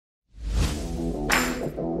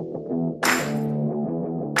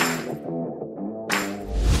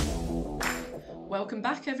welcome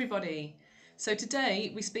back everybody. So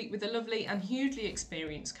today we speak with the lovely and hugely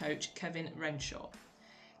experienced coach Kev Renshaw.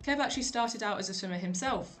 Kev actually started out as a swimmer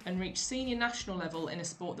himself and reached senior national level in a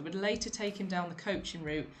sport that would later take him down the coaching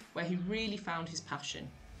route, where he really found his passion.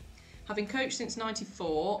 Having coached since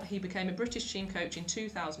 '94, he became a British team coach in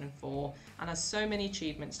 2004 and has so many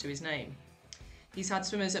achievements to his name. He's had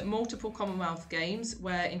swimmers at multiple Commonwealth Games,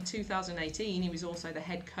 where in 2018 he was also the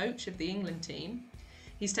head coach of the England team.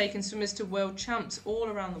 He's taken swimmers to world champs all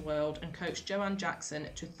around the world and coached Joanne Jackson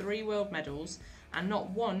to 3 world medals and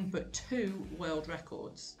not 1 but 2 world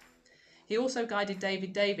records. He also guided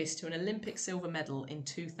David Davis to an Olympic silver medal in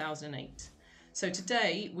 2008. So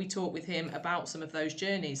today we talk with him about some of those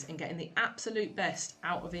journeys and getting the absolute best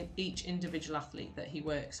out of each individual athlete that he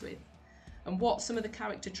works with, and what some of the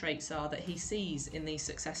character traits are that he sees in these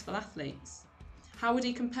successful athletes. How would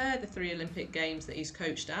he compare the 3 Olympic Games that he's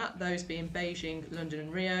coached at, those being Beijing, London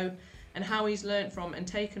and Rio, and how he's learnt from and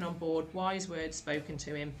taken on board wise words spoken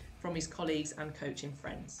to him from his colleagues and coaching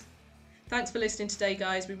friends. Thanks for listening today,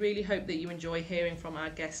 guys. We really hope that you enjoy hearing from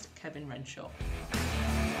our guest, Kev Renshaw.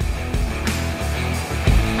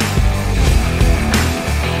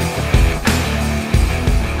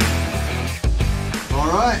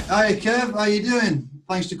 All right. Hey, Kev, how you doing?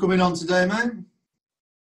 Thanks for coming on today, mate.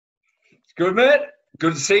 Good, mate.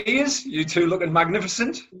 Good to see you. You two looking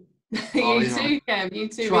magnificent. You too, Kev. You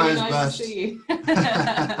too. Try really his nice best. to see you.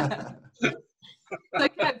 So,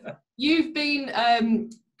 Kev, you've been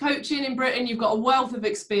coaching in Britain. You've got a wealth of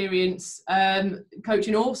experience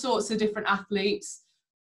coaching all sorts of different athletes.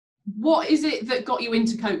 What is it that got you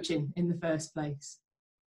into coaching in the first place?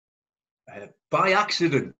 By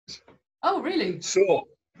accident. Oh, really?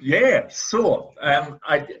 I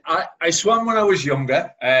swam when I was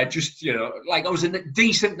younger. Just, like I was a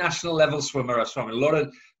decent national level swimmer. I swam in a lot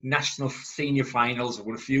of national senior finals. I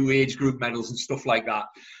won a few age group medals and stuff like that.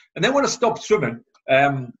 And then when I stopped swimming,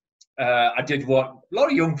 I did what a lot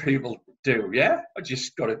of young people do. Yeah, I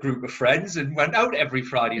just got a group of friends and went out every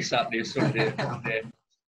Friday, Saturday, Sunday, Monday,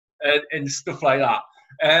 and stuff like that.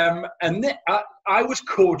 And then I was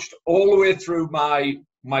coached all the way through my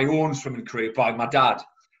own swimming career by my dad,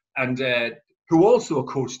 and who also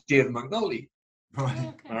coached Dave McNulty. Right.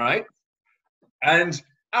 Okay. All right. And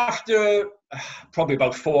after probably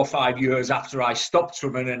about 4 or 5 years after I stopped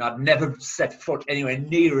swimming and I'd never set foot anywhere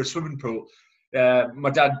near a swimming pool, my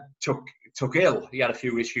dad took ill. He had a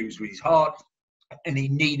few issues with his heart, and he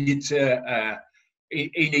needed to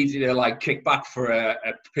like kick back for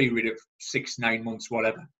a period of 6-9 months,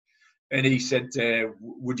 whatever. And he said,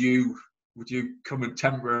 would you come and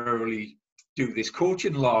temporarily do this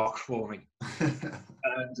coaching lark for me?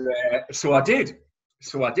 And so I did.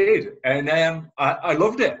 And I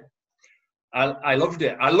loved it. I loved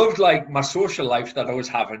it. I loved like my social life that I was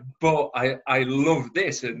having, but I loved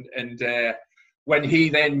this. And when he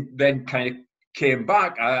then kind of came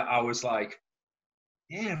back, I was like,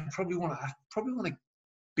 yeah, I probably want to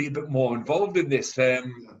be a bit more involved in this.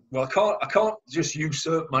 Well, I can't just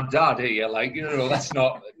usurp my dad here. Like, that's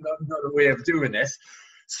not a way of doing this.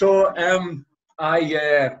 So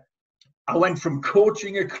I went from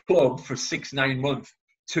coaching a club for 6-9 months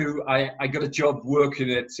to I got a job working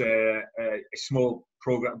at a small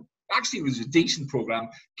program. Actually, it was a decent program,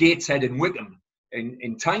 Gateshead in Wickham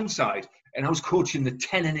in Tyneside, and I was coaching the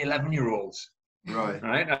 10 and 11-year-olds. Right.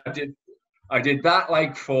 Right. I did that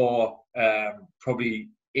like for probably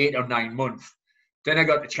 8 or 9 months. Then I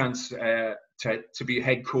got the chance to be a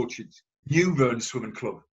head coach at Newburn Swimming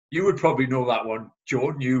Club. You would probably know that one,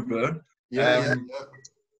 Joe, Newburn. Yeah.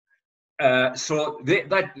 So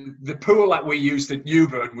the pool that we used at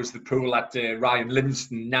Newburn was the pool that Ryan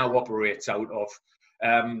Livingston now operates out of,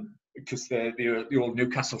 because the old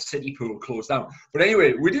Newcastle City pool closed down. But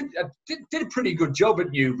anyway, we did a pretty good job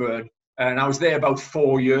at Newburn, and I was there about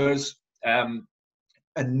 4 years. And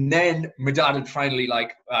then my dad had finally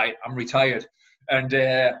I'm retired, and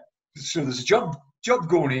so there's a job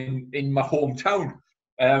going in my hometown.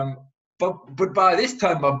 But by this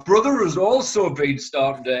time, my brother has also been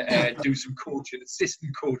starting to do some coaching,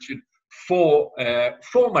 assistant coaching for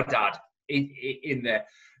my dad in there.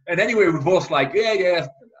 And anyway, we're both like, yeah,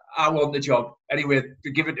 I want the job. Anyway,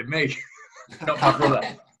 they give it to me, not my brother.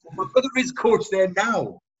 My brother is coach there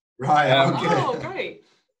now. Right. Okay. Oh, great.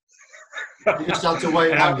 You just have to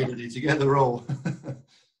wait longer, did you, to get the role?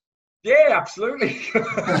 Yeah, absolutely.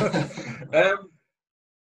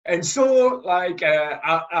 And so,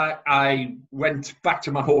 I went back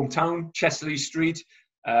to my hometown, Chesley Street,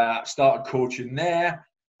 started coaching there.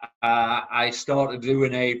 I started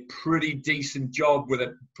doing a pretty decent job with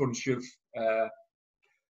a bunch of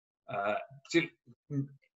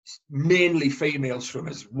mainly female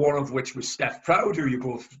swimmers, one of which was Steph Proud, who you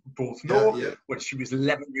both know, when she was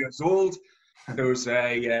 11 years old. There was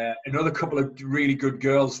another couple of really good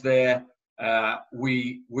girls there.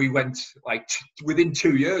 We went like within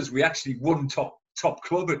 2 years, we actually won top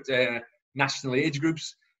club at national age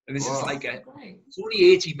groups. And this is like it's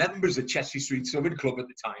only 80 members at Chester Street Swimming Club at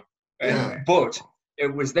the time. But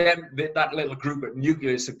it was them, that little group at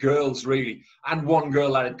nucleus of girls, really. And one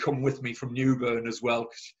girl that had come with me from Newburn as well,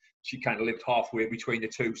 because she kind of lived halfway between the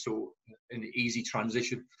two, so an easy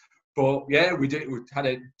transition. But yeah, we did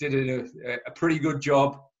a pretty good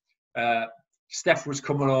job. Steph was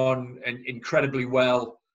coming on incredibly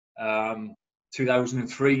well.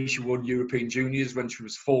 2003, she won European Juniors when she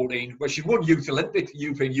was 14. Well, she won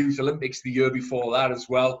European Youth Olympics the year before that as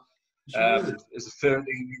well. As a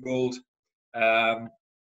 13-year-old.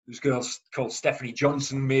 This girl called Stephanie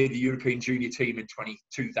Johnson made the European Junior team in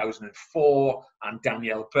 2004, and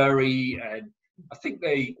Danielle Berry. And I think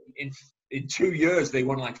they, in 2 years, they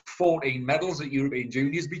won like 14 medals at European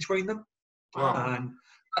Juniors between them. Wow. And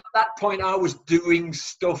at that point, I was doing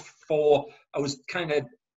stuff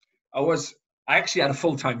I actually had a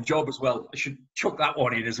full-time job as well. I should chuck that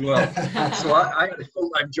one in as well. So I had a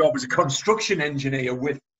full-time job as a construction engineer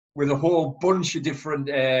with a whole bunch of different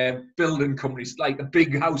building companies, like the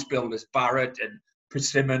big house builders, Barrett and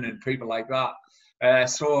Persimmon and people like that.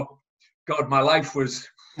 So, God, my life was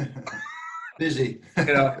busy.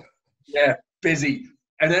 Busy.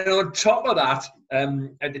 And then on top of that,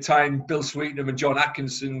 at the time, Bill Sweetenham and John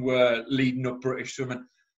Atkinson were leading up British Swimming.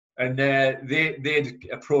 And they'd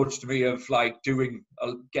approached me of like getting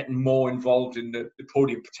more involved in the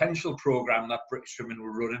Podium Potential program that British Swimming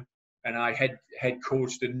were running, and I head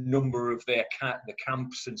coached a number of the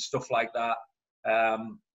camps and stuff like that.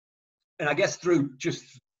 And I guess through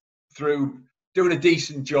doing a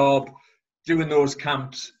decent job, doing those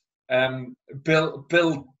camps,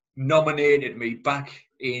 Bill nominated me back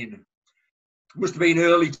in, must have been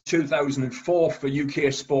early 2004, for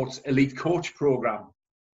UK Sports Elite Coach Program,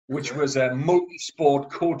 which was a multi-sport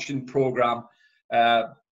coaching program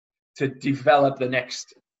to develop the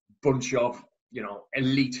next bunch of,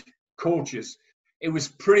 elite coaches. It was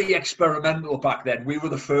pretty experimental back then. We were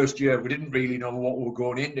the first year. We didn't really know what we were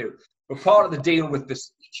going into. But part of the deal with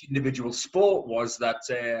each individual sport was that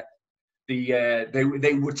they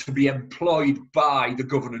were to be employed by the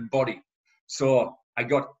governing body. So I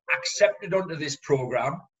got accepted onto this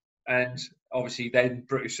program, and obviously then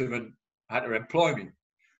British Swimming had to employ me.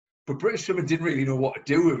 But British Swimming didn't really know what to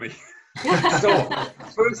do with me. So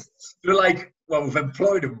first they're like, well, we've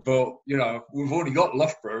employed him, but we've only got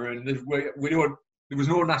Loughborough, and there was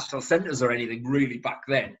no national centres or anything really back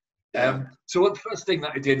then. So the first thing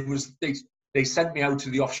that I did was they sent me out to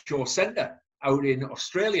the offshore centre out in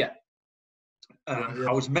Australia.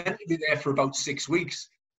 I was meant to be there for about 6 weeks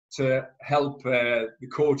to help the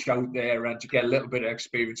coach out there and to get a little bit of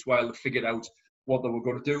experience while they figured out what they were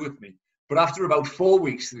going to do with me. But after about 4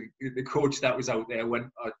 weeks, the coach that was out there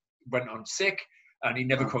went on sick, and he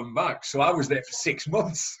never come back. So I was there for 6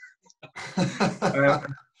 months.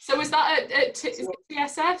 So was that at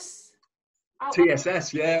TSS?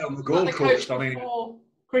 TSS, yeah, on the Gold Coast. Before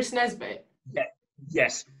Chris Nesbitt? Yeah,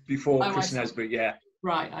 yes, before Chris Nesbitt, yeah.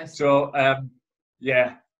 Right, I see. So,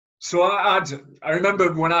 So I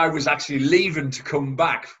remember when I was actually leaving to come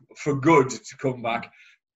back, for good to come back,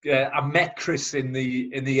 I met Chris in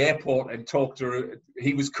the airport and talked to her.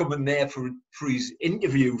 He was coming there for his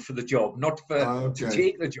interview for the job, not to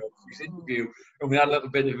take the job, for his interview. And we had a little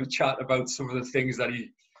bit of a chat about some of the things that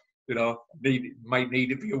he, might need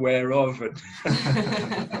to be aware of. And,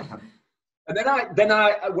 and then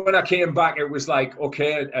when I came back, it was like,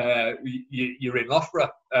 okay, you're in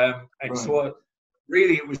Loughborough. So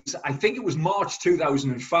really, I think it was March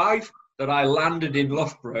 2005 that I landed in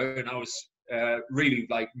Loughborough, and I was really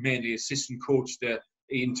like mainly assistant coach to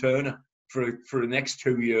Ian Turner for the next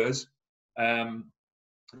 2 years.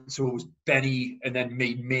 So it was Benny and then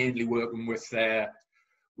me mainly working with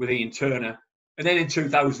Ian Turner. And then in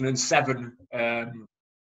 2007,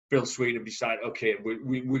 Bill Sweetenham decided, okay,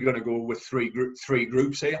 we're going to go with three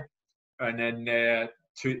groups here. And then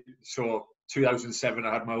 2007,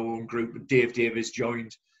 I had my own group, and Dave Davis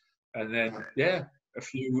joined. And then,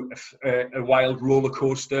 a wild roller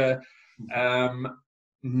coaster.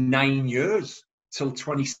 9 years till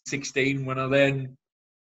 2016, when I then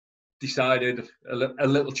decided a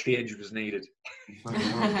little change was needed.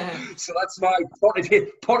 So that's my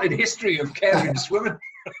potted history of Kev swimming.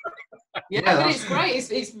 But it's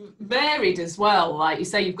great. It's varied as well. Like you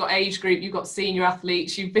say, you've got age group, you've got senior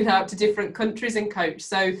athletes, you've been out to different countries and coached.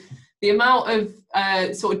 So the amount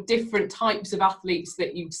of sort of different types of athletes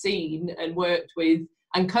that you've seen and worked with,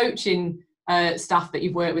 and coaching staff that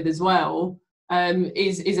you've worked with as well,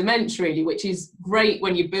 is immense, really, which is great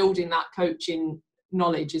when you're building that coaching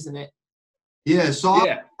knowledge, isn't it? Yeah. So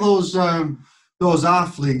those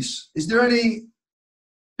athletes, is there any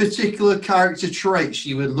particular character traits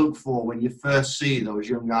you would look for when you first see those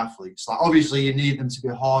young athletes? Like, obviously you need them to be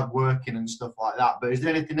hardworking and stuff like that, but is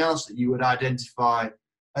there anything else that you would identify at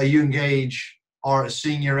a young age or at a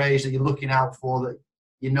senior age that you're looking out for, that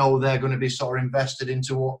you know they're going to be sort of invested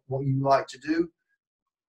into what you like to do?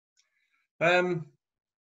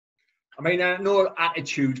 I mean, I know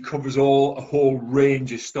attitude covers a whole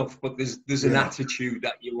range of stuff, but there's an attitude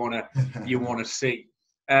that you wanna see.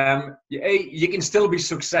 You can still be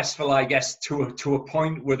successful, I guess, to a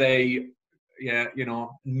point with a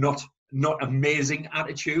not amazing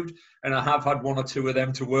attitude, and I have had one or two of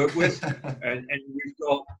them to work with, and we've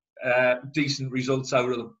got decent results out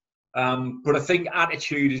of them. But I think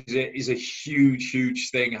attitude is a huge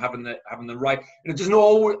thing. Having the right, and it doesn't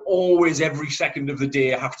always every second of the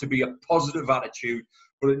day have to be a positive attitude,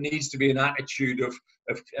 but it needs to be an attitude of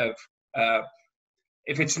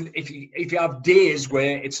if you have days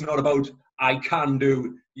where it's not about I can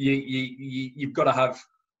do, you've got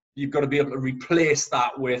to be able to replace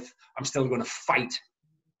that with I'm still going to fight.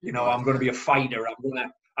 I'm going to be a fighter.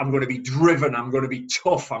 I'm going to be driven. I'm going to be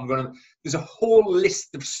tough. There's a whole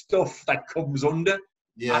list of stuff that comes under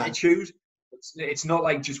attitude. It's not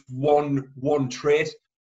like just one trait.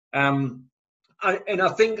 And I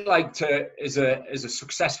think like as a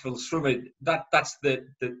successful swimmer, that's the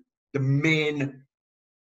main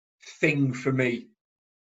thing for me.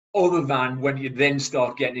 Other than when you then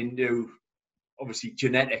start getting into obviously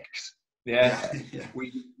genetics, are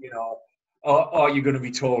you going to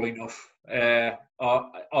be tall enough?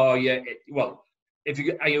 Are you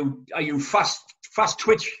are you fast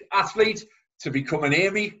twitch athlete to become an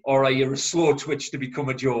Amy, or are you a slow twitch to become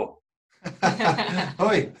a Joe?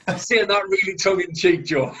 Oi. I'm saying that really tongue in cheek,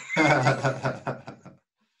 Joe.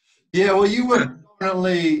 Yeah, well, you were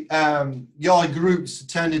definitely your groups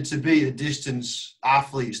tended to be the distance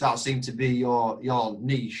athletes. That seemed to be your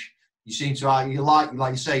niche. You seem to you like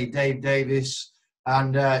you say Dave Davis,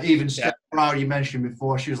 and even Steph Brown you mentioned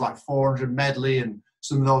before. She was like 400 medley and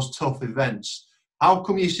some of those tough events. How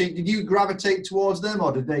come did you gravitate towards them,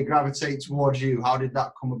 or did they gravitate towards you? How did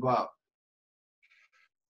that come about?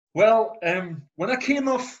 When I came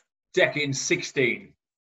off deck in 16,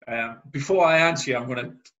 before I answer you, I'm going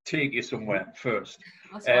to take you somewhere first.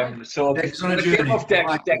 So when I came off deck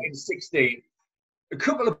in 16, a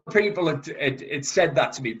couple of people had said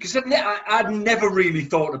that to me, because I'd never really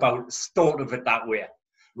thought of it that way.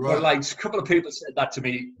 Right. But like a couple of people said that to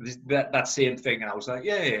me, that same thing, and I was like,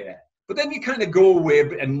 yeah. But then you kind of go away,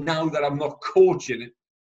 and now that I'm not coaching,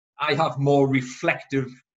 I have more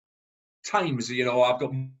reflective times. I've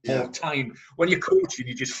got more time. When you're coaching,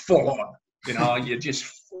 you just full on. You're just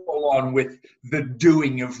full on with the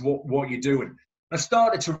doing of what you're doing. I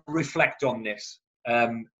started to reflect on this,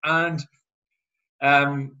 so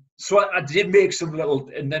I did make some little.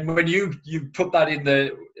 And then when you put that in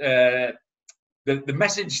the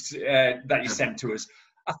message that you sent to us,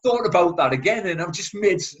 I thought about that again, and I've just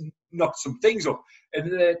knocked some things up.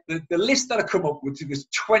 And the list that I come up with was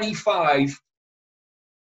 25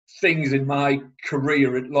 things in my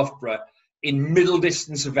career at Loughborough in middle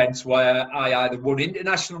distance events where I either won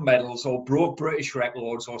international medals or broke British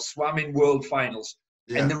records or swam in world finals.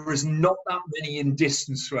 Yeah. And there was not that many in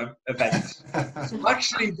distance swim events. So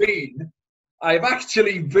I've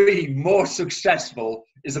actually been more successful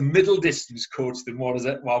as a middle distance coach than what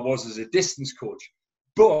I was as a distance coach.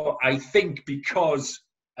 But I think because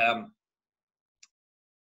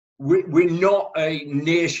we're not a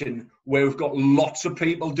nation where we've got lots of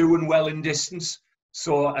people doing well in distance.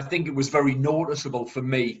 So I think it was very noticeable for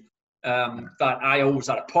me that I always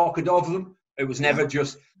had a pocket of them. It was never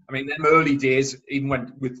just, them early days, even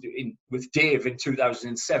when with Dave in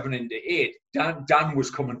 2007 into 8, Dan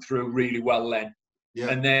was coming through really well then. Yeah.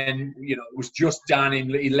 And then, it was just Dan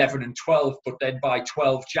in 11 and 12, but then by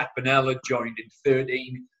 12, Jack Bonnell joined. In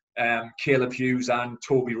 13, Caleb Hughes and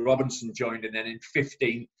Toby Robinson joined. And then in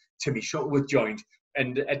 15, Timmy Shuttleworth joined.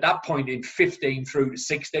 And at that point, in 15 through to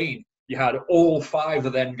 16, you had all 5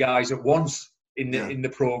 of them guys at once in the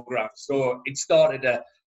program. So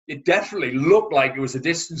it definitely looked like it was a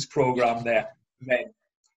distance program there then.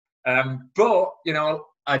 But,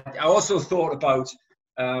 I also thought about,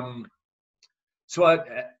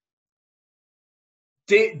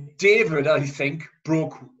 David, I think,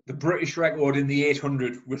 broke the British record in the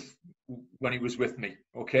 800 when he was with me,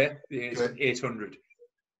 okay? The 800.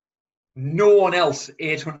 no one else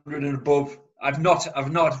 800 and above. I've not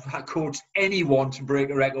coached anyone to break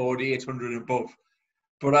a record 800 and above,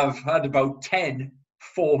 but I've had about 10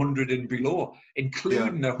 400 and below,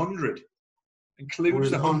 including 100, including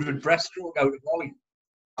 100 breaststroke out of Molly.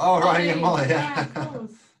 Oh right, yeah, Molly, yeah, of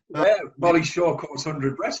course. Yeah, Molly Shaw coached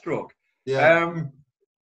 100 breaststroke. Yeah.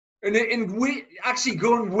 And we actually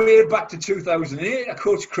going way back to 2008, I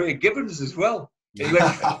coached Craig Gibbons as well. He went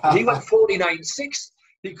 49.6.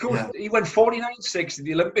 He went 49.6 in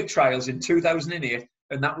the Olympic trials in 2008,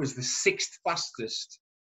 and that was the 6th fastest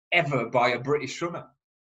ever by a British swimmer.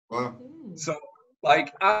 Wow. So,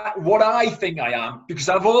 like, what I think I am, because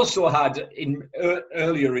I've also had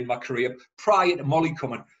earlier in my career, prior to Molly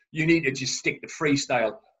coming, you need to just stick to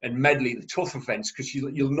freestyle and medley, the tough events, because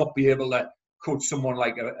you'll not be able to coach someone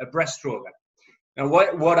like a breaststroker. Now,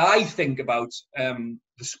 what I think about the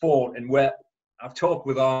sport, and where I've talked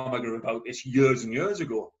with Armager about this years and years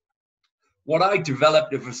ago, what I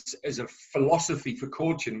developed as a philosophy for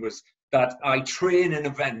coaching was that I train an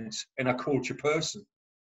event and I coach a person.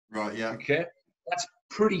 Right, yeah. Okay? That's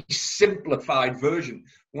pretty simplified version.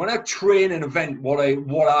 When I train an event, what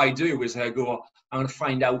I do is I go, I'm going to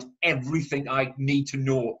find out everything I need to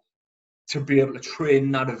know to be able to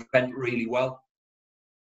train that event really well.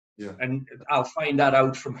 Yeah. And I'll find that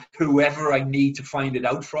out from whoever I need to find it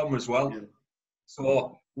out from as well. Yeah.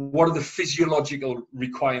 So what are the physiological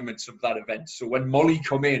requirements of that event? So when Molly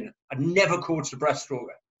come in, I never coached a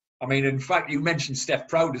breaststroker. I mean, in fact, you mentioned Steph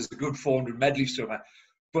Proud as a good 400 medley swimmer,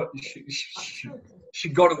 but she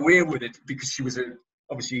got away with it because she was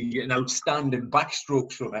obviously an outstanding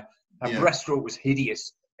backstroke swimmer. Her breaststroke was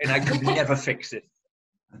hideous, and I could never fix it.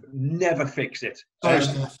 Never fix it. Sorry,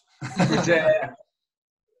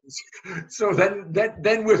 so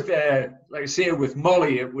then with like I say, with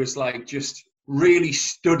Molly, it was like just really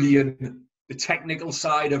studying the technical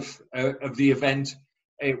side of the event.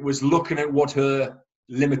 It was looking at what her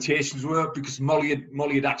limitations were, because Molly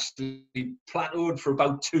had actually plateaued for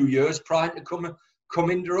about 2 years prior to come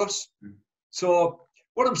into us. So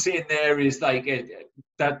what I'm saying there is like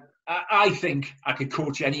that I think I could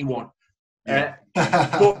coach anyone. Yeah.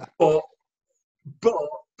 But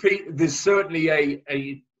there's certainly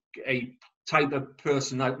a type of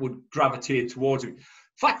person that would gravitate towards me. In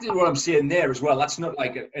fact, what I'm saying there as well, that's not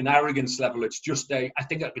like an arrogance level. It's just I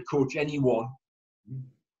think I could coach anyone,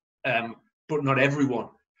 but not everyone,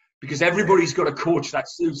 because everybody's got a coach that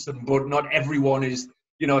suits them, but not everyone is.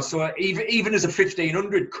 So even as a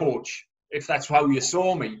 1500 coach, if that's how you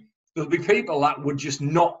saw me, there'll be people that would just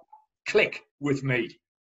not click with me.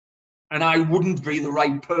 And I wouldn't be the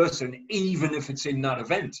right person, even if it's in that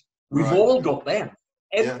event. We've all got them.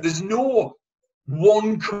 There's no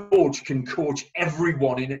one coach can coach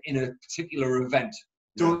everyone in a particular event.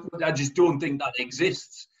 I just don't think that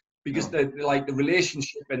exists, because the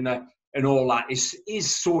relationship and all that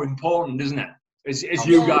is so important, isn't it? As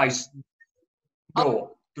you guys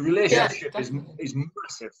know, the relationship is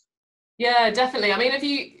massive. Yeah, definitely. I mean,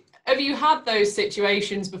 have you had those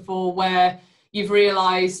situations before where you've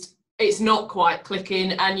realised it's not quite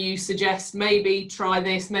clicking and you suggest maybe try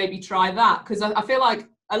this, maybe try that? Because I feel like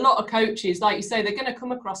a lot of coaches, like you say, they're going to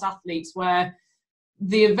come across athletes where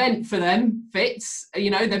the event for them fits,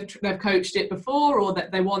 they've coached it before, or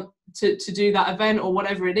that they want to do that event or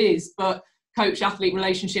whatever it is, but coach-athlete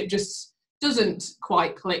relationship just doesn't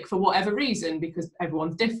quite click for whatever reason, because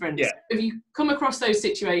everyone's different. Yeah. Have you come across those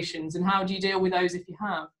situations, and how do you deal with those if you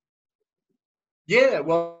have? Yeah,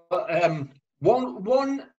 well, what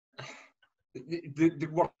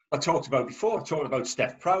I talked about before, I talked about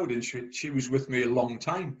Steph Proud, and she was with me a long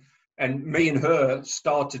time, and me and her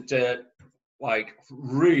started to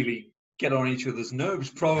really get on each other's nerves,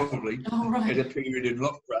 probably at a period in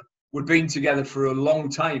Loughborough. We'd been together for a long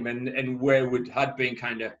time, and where we had been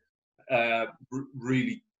kind of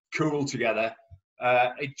really cool together,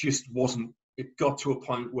 it just wasn't. It got to a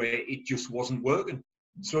point where it just wasn't working.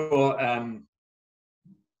 So, and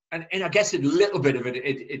I guess a little bit of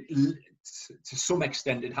it to some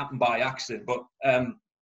extent, it happened by accident. But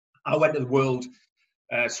I went to the World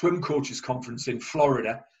Swim Coaches Conference in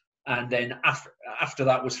Florida, and then after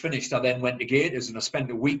that was finished, I then went to Gators, and I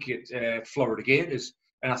spent a week at Florida Gators,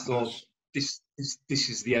 and I thought this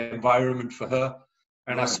is the environment for her.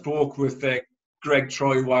 And I spoke with Greg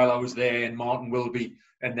Troy while I was there, and Martin Wilby,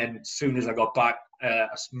 and then as soon as I got back, I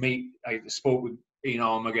spoke with Ian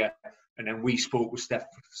Armager, and then we spoke with Steph,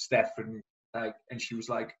 and she was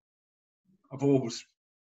like, I've always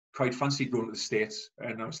quite fancied going to the States.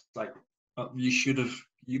 And I was like,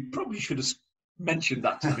 you probably should have mentioned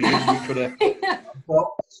that to me, and we could have.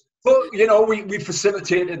 But, you know, we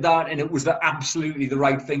facilitated that, and it was absolutely the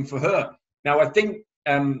right thing for her. Now, I think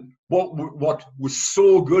what was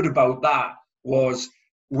so good about that was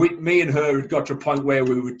me and her had got to a point where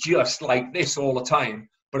we were just like this all the time.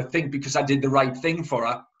 But I think because I did the right thing for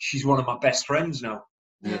her, she's one of my best friends now.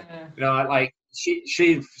 Yeah. You know, like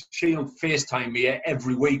she'll FaceTime me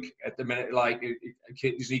every week at the minute. Like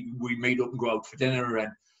occasionally we meet up and go out for dinner,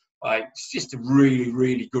 and like it's just a really,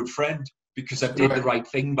 really good friend because I did the right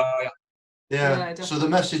thing by her. Yeah. So the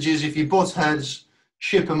message is, if you butt heads,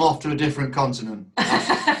 ship them off to a different continent.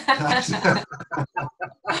 Yes.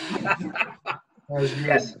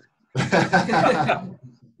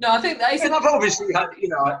 No, I think that is. And I've obviously had, you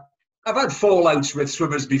know, I've had fallouts with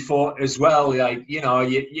swimmers before as well. Like, you know,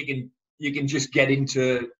 you can just get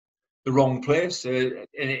into the wrong place, and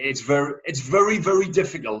it's very, very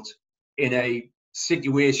difficult in a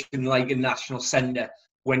situation like a national centre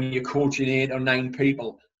when you're coaching 8 or 9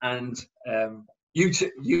 people, and you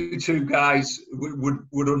two guys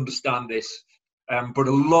would understand this, but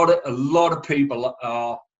a lot of people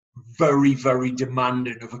are very, very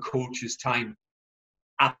demanding of a coach's time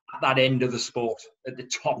at that end of the sport, at the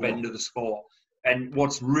top end of the sport. And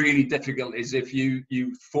what's really difficult is if you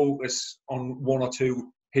focus on 1 or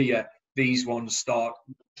 2 here, these ones start,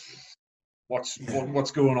 what's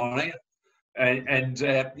going on here? And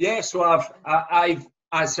so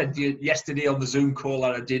I said yesterday on the Zoom call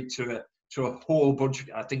that I did to a whole bunch of,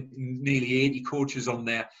 I think nearly 80 coaches on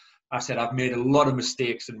there, I said I've made a lot of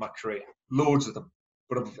mistakes in my career, loads of them,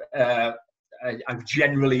 but I've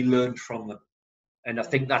generally learned from them. And I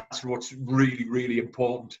think that's what's really, really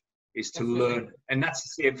important, is to learn. And that's the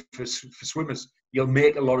same for swimmers. You'll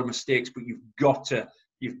make a lot of mistakes, but you've got to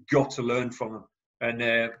learn from them. And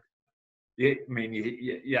I mean,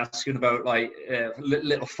 you're asking about like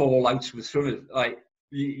little fallouts with swimmers. Like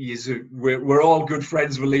we're all good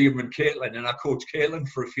friends with Liam and Caitlin, and I coached Caitlin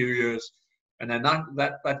for a few years, and then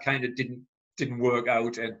that kind of didn't work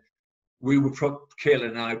out, and we were Caitlin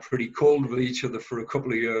and I pretty cold with each other for a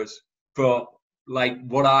couple of years. But like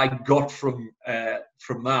what I got from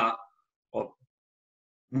that, well,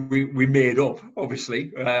 we made up.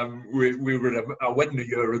 Obviously, we were at a wedding a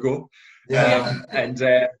year ago,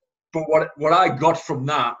 but what I got from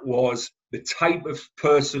that was the type of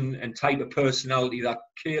person and type of personality that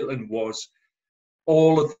Caitlin was.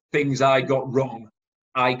 All of the things I got wrong,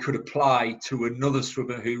 I could apply to another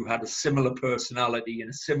swimmer who had a similar personality and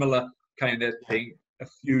a similar kind of thing a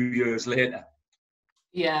few years later.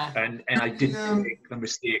 Yeah. And I didn't make the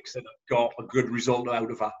mistakes, and I got a good result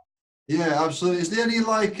out of that. Yeah, absolutely. Is there any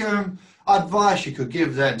advice you could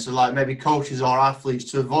give then to like maybe coaches or athletes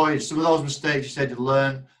to avoid some of those mistakes you said you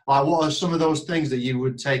learn? Like, what are some of those things that you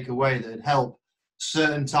would take away that would help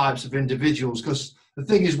certain types of individuals? Because the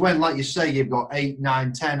thing is, when, like you say, you've got 8,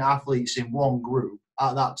 9, 10 athletes in one group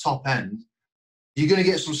at that top end, you're going to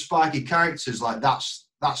get some spiky characters. Like that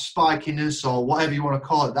spikiness, or whatever you want to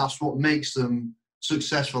call it, that's what makes them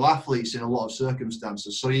successful athletes in a lot of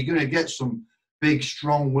circumstances. So you're going to get some big,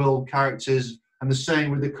 strong-willed characters, and the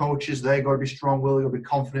same with the coaches. They've got to be strong-willed, they've got to be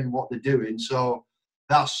confident in what they're doing. So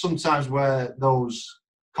that's sometimes where those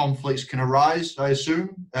conflicts can arise, I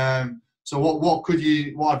assume. So what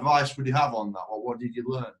advice would you have on that? What did you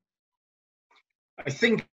learn? I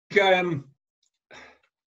think in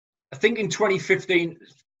 2015,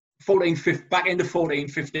 back into 14,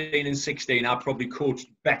 15 and 16, I probably coached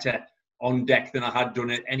better on deck than I had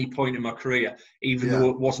done at any point in my career, even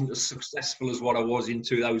though it wasn't as successful as what I was in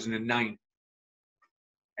 2009.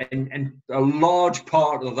 And a large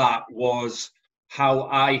part of that was how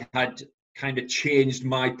I had kind of changed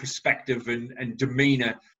my perspective and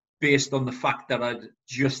demeanour based on the fact that I'd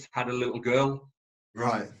just had a little girl.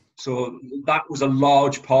 Right. So that was a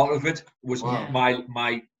large part of it. Was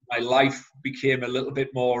my life became a little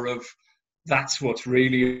bit more of, that's what's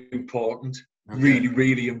really important. Okay. Really,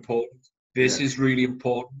 really important. This is really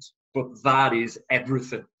important, but that is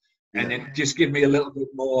everything. And it just gave me a little bit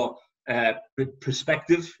more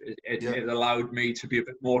perspective. It allowed me to be a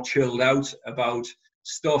bit more chilled out about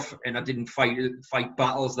stuff, and I didn't fight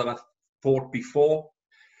battles that I fought before.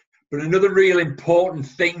 But another real important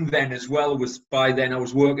thing then as well was, by then I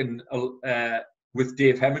was working with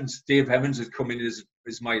Dave Hemmons. Dave Hemmons had come in as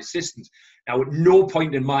my assistant. Now, at no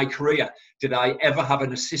point in my career did I ever have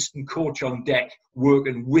an assistant coach on deck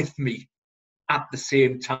working with me at the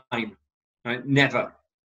same time. Right? Never.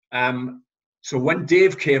 So when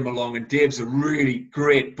Dave came along, and Dave's a really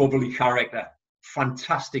great bubbly character,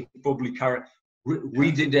 fantastic bubbly character,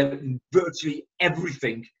 we did virtually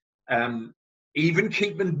everything. Even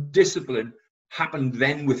keeping discipline happened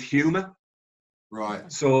then with humour.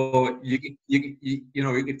 Right. So you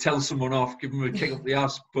know, you could tell someone off, give them a kick up the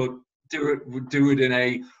ass, but do it in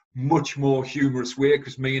a much more humorous way,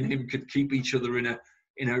 because me and him could keep each other in a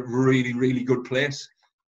really, really good place.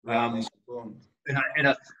 Right.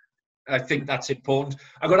 I think that's important.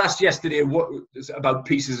 I got asked yesterday about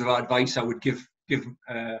pieces of advice I would give.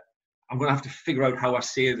 I'm going to have to figure out how I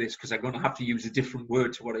say this, because I'm going to have to use a different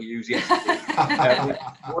word to what I used yesterday.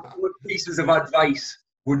 What pieces of advice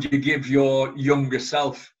would you give your younger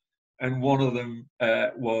self? And one of them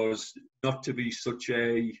was not to be such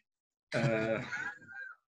a how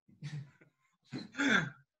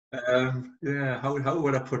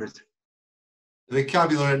would I put it? The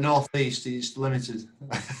vocabulary at North East is limited.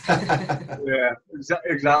 Yeah,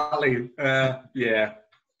 exactly. Yeah,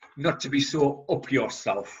 not to be so up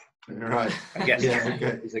yourself. Right. I guess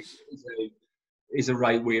is a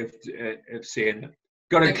right way of saying it.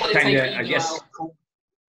 Got to kind of, I guess.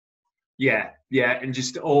 Yeah, and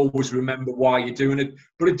just always remember why you're doing it.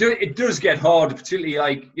 But it does get hard, particularly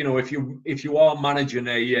like, you know, if you are managing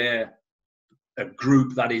a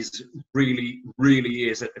group that is really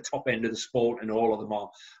is at the top end of the sport, and all of them are.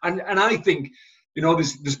 And I think, you know,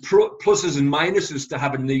 there's pluses and minuses to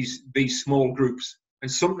having these small groups.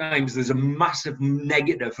 And sometimes there's a massive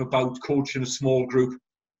negative about coaching a small group,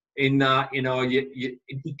 in that, you know,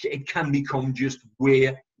 it can become just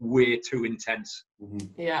way too intense.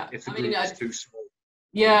 Yeah, if the group is too small.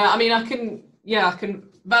 Yeah, I mean, I can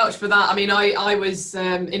vouch for that. I mean, I was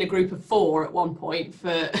in a group of 4 at one point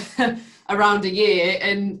for around a year,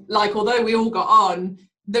 and like, although we all got on,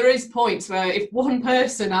 there is points where if one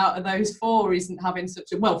person out of those 4 isn't having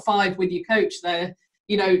 5 with your coach there,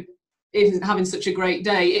 you know, isn't having such a great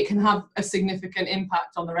day, it can have a significant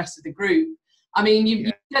impact on the rest of the group. I mean,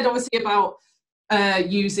 you said obviously about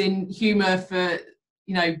using humour for,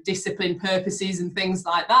 you know, discipline purposes and things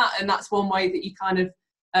like that, and that's one way that you kind of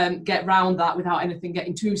get round that without anything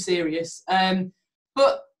getting too serious.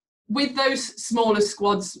 But with those smaller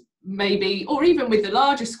squads, maybe, or even with the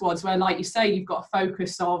larger squads, where, like you say, you've got a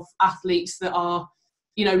focus of athletes that are,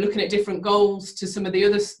 you know, looking at different goals to some of the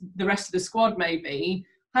rest of the squad, maybe.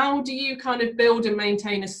 How do you kind of build and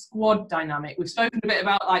maintain a squad dynamic? We've spoken a bit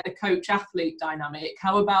about like the coach-athlete dynamic.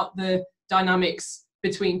 How about the dynamics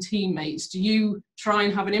between teammates? Do you try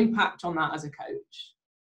and have an impact on that as a coach?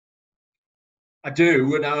 I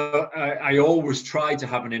do, and I always try to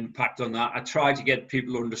have an impact on that. I try to get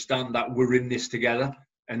people to understand that we're in this together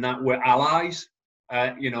and that we're allies.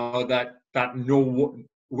 You know, that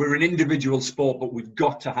we're an individual sport, but we've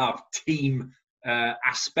got to have team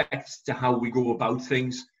aspects to how we go about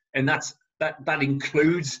things, and that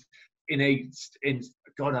includes in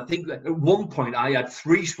God, I think that at one point I had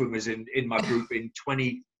 3 swimmers in my group in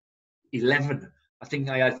 2011. I think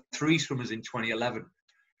I had 3 swimmers in 2011.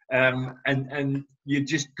 And you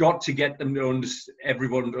just got to get them to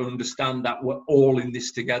everyone to understand that we're all in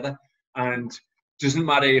this together. And it doesn't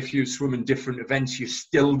matter if you swim in different events, you're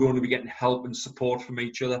still going to be getting help and support from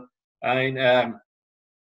each other. And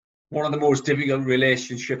one of the most difficult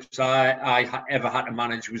relationships I ever had to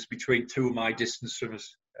manage was between 2 of my distance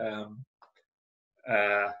swimmers.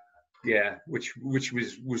 Which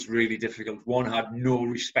was really difficult. One had no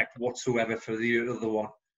respect whatsoever for the other one,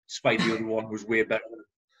 despite the other one was way better.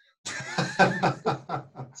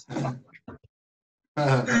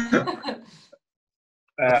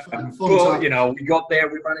 But you know, we got there.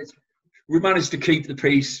 We managed to keep the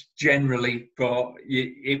peace generally, but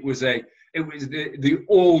it was the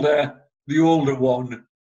older one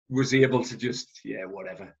was able to just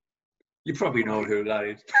whatever. You probably know who that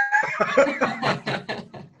is.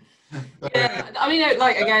 Yeah, I mean,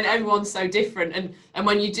 like, again, everyone's so different, and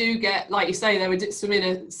when you do get, like you say, they were some in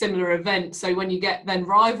a similar event, so when you get then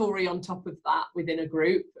rivalry on top of that within a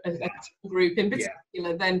group, a group in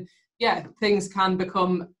particular, then things can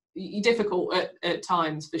become difficult at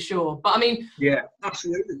times, for sure. But I mean,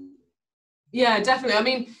 absolutely. Yeah, definitely. I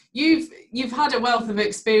mean, you've had a wealth of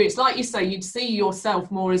experience. Like you say, you'd see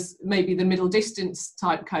yourself more as maybe the middle distance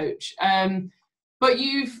type coach, but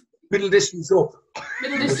you've middle distance up.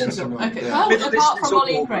 Middle distance up. Okay. Yeah. Well, apart from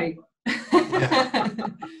Ollie and Craig.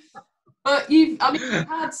 But you've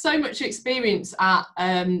had so much experience at.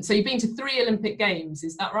 So you've been to 3 Olympic Games.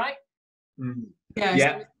 Is that right? Mm.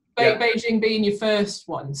 Yeah. So Beijing being your first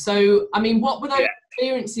one. So I mean, what were those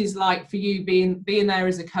experiences like for you being there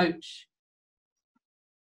as a coach?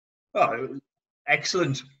 Oh,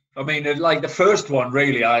 excellent. I mean, like the first one,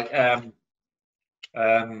 really,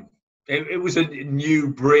 it was a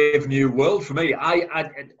brave new world for me. I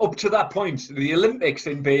up to that point, the Olympics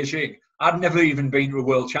in Beijing, I'd never even been to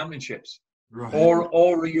World Championships. Right.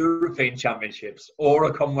 or a European Championships, or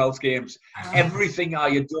a Commonwealth Games. Everything I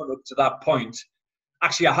had done up to that point.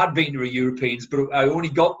 Actually, I had been to a Europeans, but I only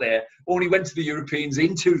went to the Europeans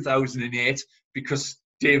in 2008 because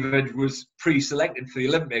David was pre-selected for the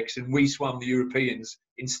Olympics, and we swam the Europeans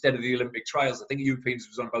instead of the Olympic trials. I think the Europeans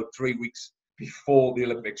was on about 3 weeks before the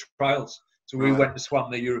Olympic trials. So we went to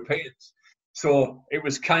swam the Europeans. So it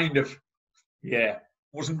was kind of,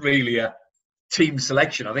 wasn't really a team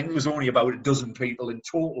selection. I think it was only about a dozen people in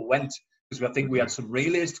total went, because I think we had some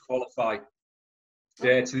relays to qualify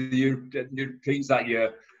to the Europeans that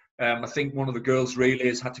year. I think one of the girls'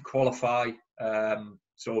 relays had to qualify.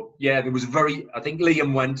 So yeah, there was I think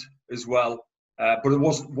Liam went as well, but it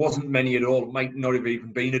wasn't many at all. It might not have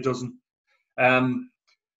even been a dozen.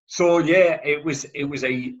 So yeah, it was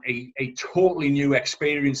a totally new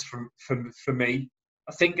experience for me.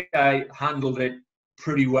 I think I handled it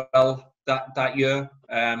pretty well that year.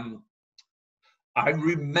 I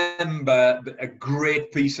remember a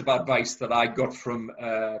great piece of advice that I got from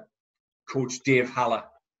Coach Dave Haller.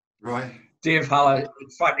 Right. Dave Haller, in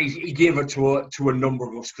fact, he gave it to a number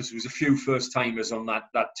of us because there was a few first timers on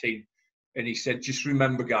that team, and he said, "Just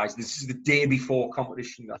remember, guys, this is the day before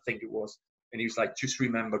competition, I think it was." And he was like, "Just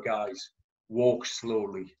remember, guys, walk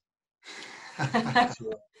slowly.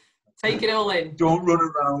 Take it all in. Don't run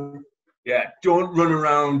around. Yeah, don't run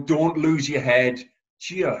around. Don't lose your head.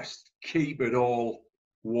 Just keep it all.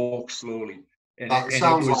 Walk slowly." And that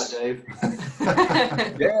sounds like Dave.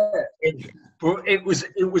 But it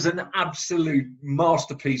was an absolute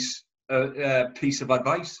masterpiece piece of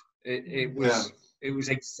advice. It was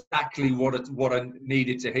exactly what I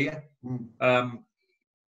needed to hear.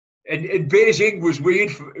 And Beijing was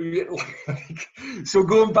weird. So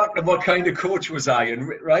going back to what kind of coach was I? And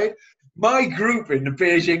right, my group in the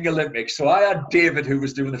Beijing Olympics. So I had David, who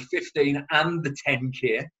was doing the 15 and the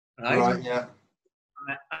 10K. Right, yeah.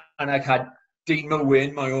 And I had Dean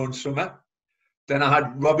Mulwyn, my own swimmer. Then I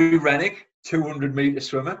had Robbie Rennick, 200-meter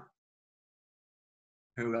swimmer.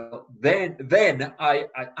 Then I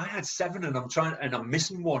had 7, and I'm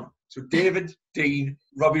missing one. So David, Dean,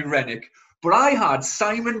 Robbie Rennick. But I had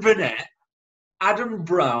Simon Burnett, Adam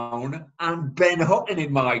Brown, and Ben Hutton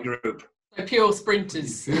in my group. So pure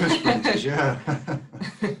sprinters. Pure sprinters, yeah.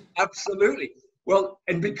 Absolutely. Well,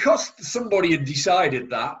 and because somebody had decided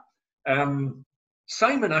that,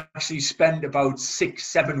 Simon actually spent about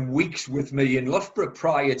 6-7 weeks with me in Loughborough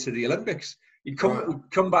prior to the Olympics. He'd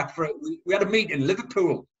come back we had a meet in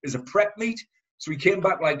Liverpool as a prep meet. So we came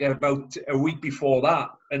back like about a week before that,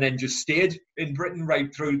 and then just stayed in Britain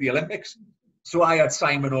right through the Olympics. So I had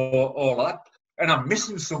Simon all that, and I'm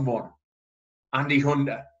missing someone, Andy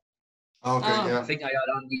Hunter. Okay, yeah. I think I had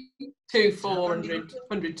Andy. 400,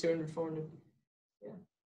 100, 200, 400.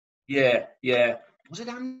 Yeah. Was it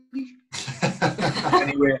Andy?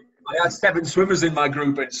 Anyway, I had 7 swimmers in my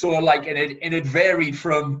group, and so like, and it varied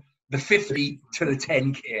from the 50 to the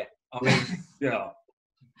 10K. I mean, you know.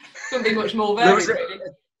 Couldn't be much more varied, really.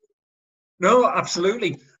 No,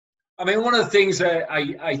 absolutely. I mean, one of the things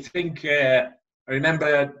I think I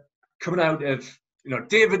remember coming out of,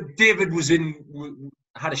 David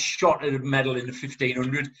had a shot at a medal in the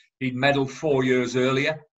 1500. He'd medalled 4 years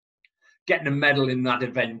earlier. Getting a medal in that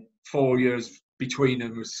event 4 years between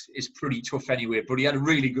them is pretty tough anyway, but he had a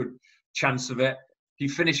really good chance of it. He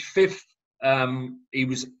finished 5th. He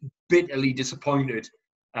was bitterly disappointed.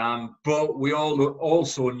 But we all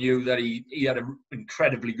also knew that he had an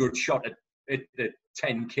incredibly good shot at the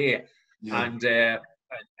 10K,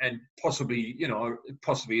 and possibly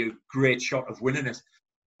a great shot of winning it.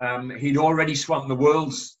 He'd already swam the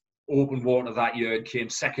world's open water that year and came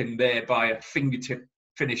second there by a fingertip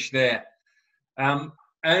finish there.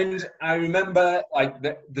 And I remember like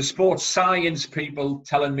the sports science people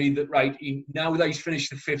telling me that now that he's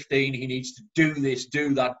finished the 15, he needs to do this,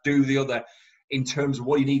 do that, do the other, in terms of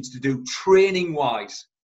what he needs to do training wise.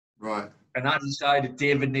 Right. And I decided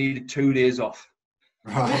David needed 2 days off.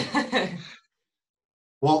 Right.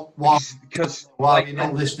 Why are you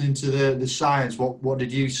not listening to the science? What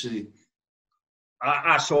did you see?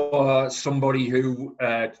 I saw somebody who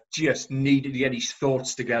just needed to get his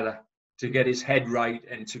thoughts together, to get his head right,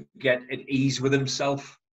 and to get at ease with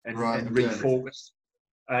himself and refocus.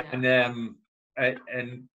 And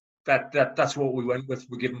that's what we went with.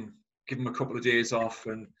 We give him a couple of days off,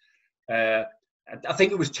 and I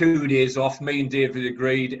think it was 2 days off. Me and David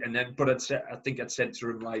agreed, and then I think I'd said to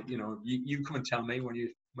him, like, you come and tell me when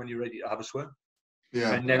you're ready to have a swim.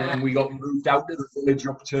 Yeah. And then when we got moved out of the village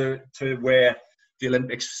up to where the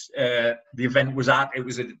Olympics, the event was at, it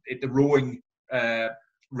was at the rowing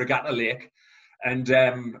regatta lake, and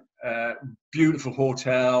Beautiful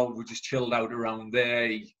hotel. We just chilled out around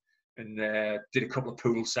there and did a couple of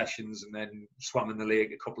pool sessions and then swam in the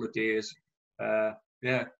lake a couple of days.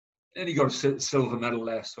 Yeah. And he got a silver medal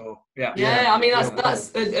there. So, yeah. Yeah, I mean,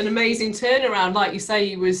 that's an amazing turnaround. Like you say,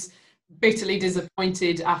 he was bitterly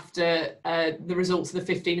disappointed after the results of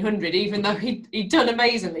the 1500, even though he'd done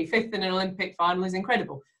amazingly. 5th in an Olympic final is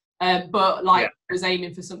incredible. But he was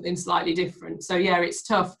aiming for something slightly different. So, yeah, it's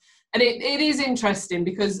tough. And it is interesting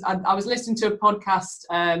because I was listening to a podcast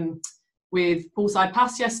with Poolside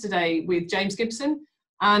Pass yesterday with James Gibson,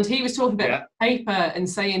 and he was talking about paper and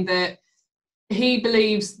saying that he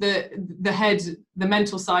believes that the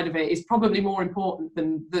mental side of it is probably more important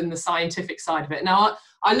than the scientific side of it. Now,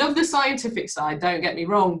 I love the scientific side, don't get me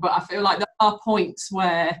wrong, but I feel like there are points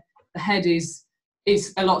where the head is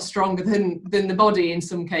a lot stronger than the body in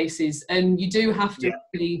some cases, and you do have to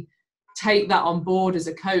really take that on board as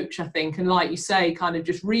a coach, I think, and like you say, kind of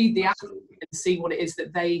just read the athlete and see what it is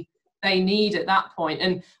that they need at that point.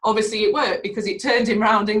 And obviously it worked because it turned him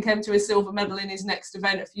round and came to a silver medal in his next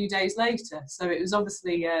event a few days later. So it was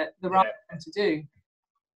obviously the right thing to do.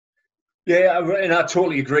 Yeah, and I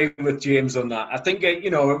totally agree with James on that. I think,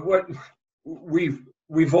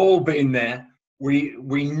 we've all been there. We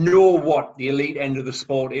know what the elite end of the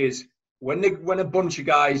sport is. When a bunch of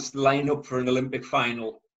guys line up for an Olympic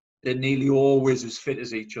final, they're nearly always as fit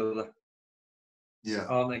as each other. Yeah.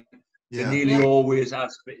 Aren't they? Yeah. They're nearly always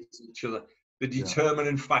as fit as each other. The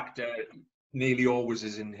determining factor nearly always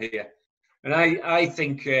is in here. And I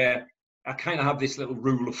think I kind of have this little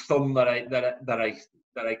rule of thumb that I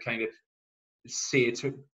kind of say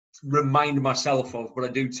to remind myself of, but I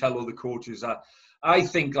do tell other coaches that I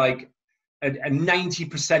think like a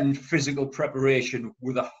 90% physical preparation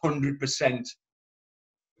with 100%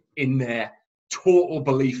 in there, total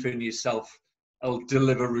belief in yourself, will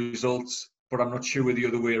deliver results. But I'm not sure the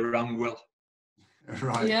other way around will.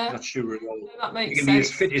 Right. Yeah. Not sure at all. That makes you can sense. be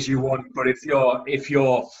as fit as you want, but if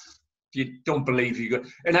you don't believe you go,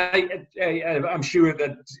 and I'm sure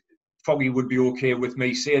that Foggy would be okay with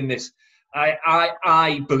me saying this.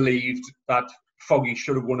 I believed that Foggy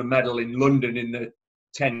should have won a medal in London in the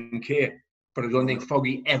 10K, but I don't think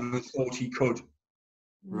Foggy ever thought he could.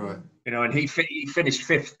 Right. And he finished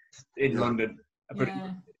 5th in London, but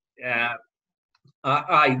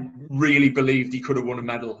I really believed he could have won a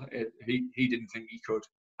medal. He didn't think he could.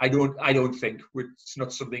 I don't think. It's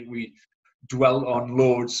not something we dwell on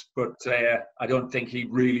loads, but I don't think he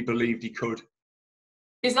really believed he could.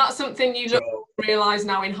 Is that something you realise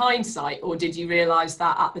now in hindsight, or did you realise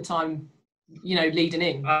that at the time, leading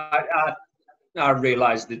in? I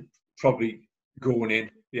realised it probably going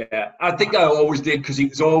in. Yeah, I think I always did because he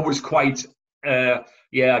was always quite. I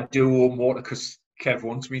do warm water because Kev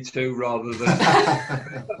wants me to, rather than.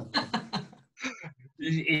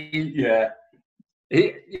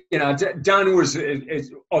 Dan was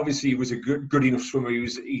obviously he was a good enough swimmer.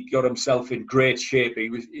 He got himself in great shape. I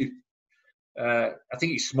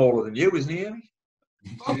think he's smaller than you, isn't he?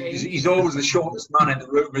 He's always the shortest man in the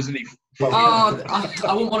room, isn't he? Oh,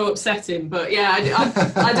 I wouldn't want to upset him, but yeah, I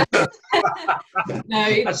don't.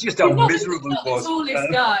 No, that's just how miserable he was. He's not the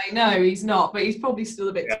tallest guy. No, he's not, but he's probably still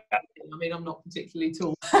a bit. I mean, I'm not particularly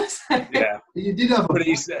tall. Yeah, you did have. But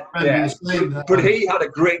he had a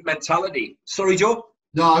great mentality. Sorry, Joe.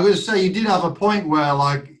 No, I was going to say you did have a point where,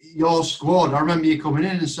 like, your squad. I remember you coming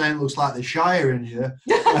in and saying it looks like the Shire in here.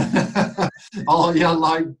 Oh, yeah,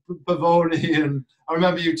 like Pavoni, and I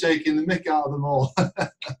remember you taking the mick out of them all.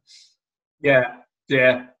 Yeah.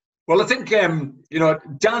 Well, I think Dan,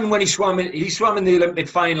 when he swam in the Olympic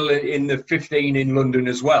final in the 15 in London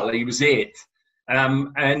as well. He was 8th,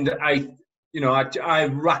 and I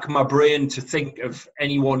rack my brain to think of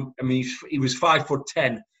anyone. I mean, he was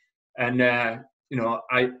 5'10", and I'm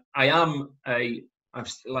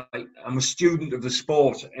a student of the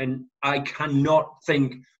sport, and I cannot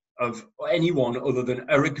think of anyone other than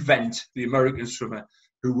Eric Vent, the American swimmer,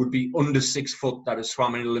 who would be under 6 foot that has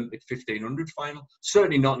swam in an Olympic 1500 final.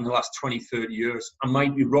 Certainly not in the last 20, 30 years. I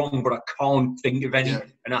might be wrong, but I can't think of any. Yeah.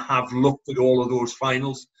 And I have looked at all of those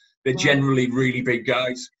finals. They're generally really big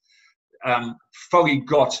guys. Foggy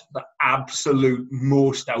got the absolute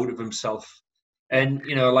most out of himself. And,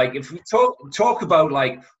 if we talk about,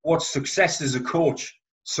 like, what success as a coach,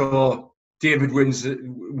 so David wins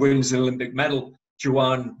an Olympic medal,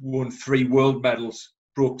 Joanne won 3 world medals,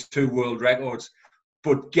 broke 2 world records,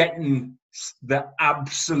 but getting the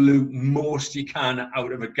absolute most you can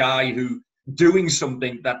out of a guy who doing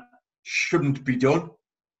something that shouldn't be done,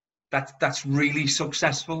 that's really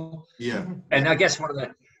successful. Yeah. And I guess one of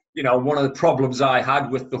the problems I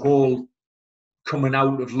had with the whole coming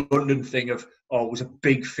out of London thing of, oh, it was a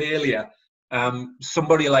big failure.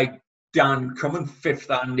 Somebody like Dan coming 5th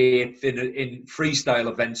and 8th in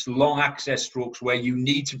freestyle events, long access strokes where you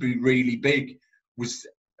need to be really big, was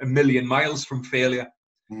a million miles from failure.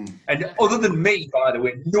 And other than me, by the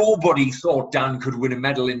way, nobody thought Dan could win a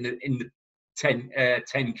medal in the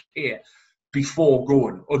 10K before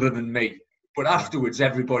going, other than me. But afterwards,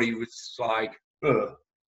 everybody was like,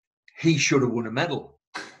 he should have won a medal.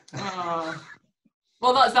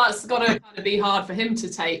 Well, that's got to kind of be hard for him to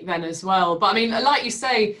take then as well. But I mean, like you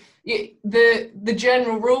say, the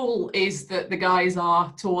general rule is that the guys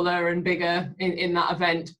are taller and bigger in that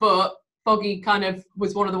event. But Foggy kind of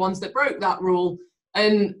was one of the ones that broke that rule.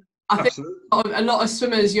 And I think a lot of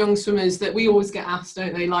swimmers, young swimmers, that we always get asked,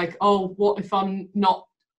 don't they? Like, oh, what if I'm not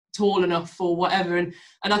tall enough or whatever? And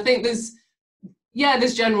I think there's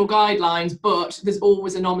general guidelines, but there's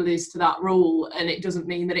always anomalies to that rule, and it doesn't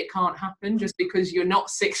mean that it can't happen just because you're not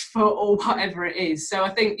 6 foot or whatever it is. So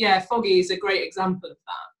I think, Foggy is a great example of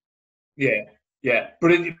that. Yeah.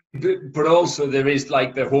 But also there is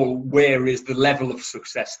like the whole, where is the level of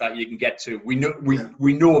success that you can get to? We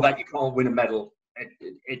know that you can't win a medal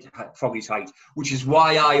at Foggy's height, which is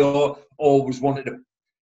why I always wanted to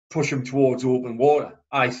push him towards open water.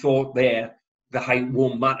 I thought the height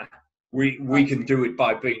won't matter. We can do it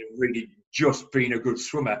by being a good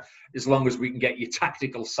swimmer, as long as we can get your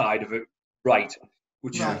tactical side of it right,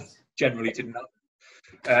 which generally didn't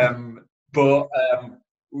happen. There'll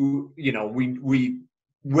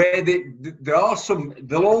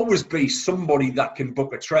always be somebody that can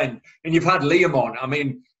book a trend, and you've had Liam on. I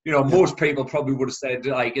mean, most people probably would have said,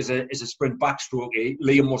 like, as a sprint backstroke,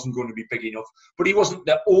 Liam wasn't going to be big enough, but he wasn't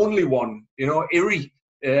the only one. Iri,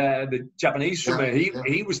 the Japanese swimmer,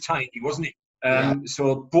 he was tiny, wasn't he?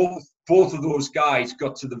 So both of those guys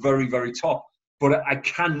got to the very, very top. But I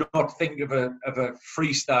cannot think of a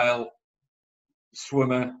freestyle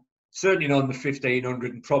swimmer, certainly not in the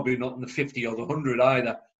 1500, and probably not in the 50 or the 100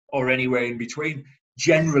 either, or anywhere in between.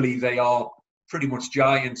 Generally, they are pretty much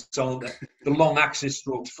giants. So the long axis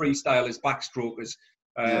strokes, freestylers, backstrokers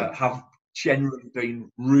have generally been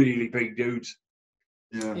really big dudes.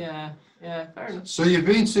 Yeah, fair enough. So you've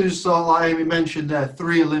been to, sort of like Amy mentioned there,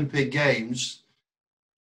 3 Olympic Games,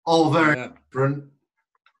 all very different.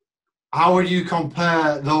 How would you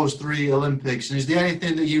compare those 3 Olympics? And is there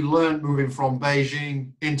anything that you learned moving from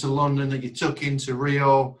Beijing into London that you took into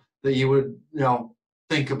Rio that you would,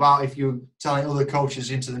 think about if you're telling other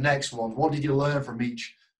coaches into the next one? What did you learn from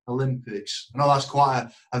each Olympics? I know that's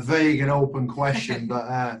quite a vague and open question,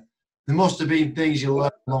 but there must have been things you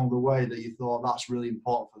learned along the way that you thought that's really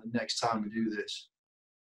important for the next time we do this.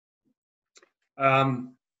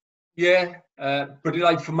 But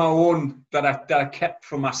like for my own that I kept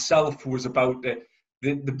for myself was about the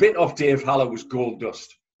bit of Dave Haller was gold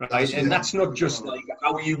dust, right? And that's not just like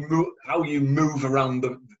how you move around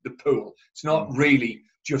the pool. It's not really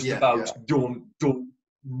just about don't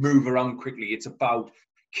move around quickly. It's about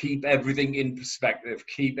keep everything in perspective,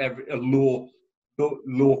 keep a low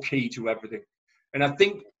key to everything. And I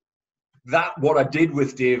think that what I did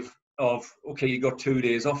with Dave of, okay, you got 2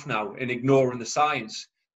 days off now, and ignoring the science.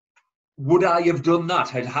 Would I have done that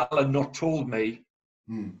had Haller not told me,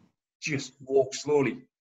 just walk slowly?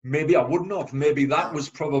 Maybe I wouldn't have. Maybe that was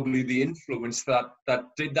probably the influence that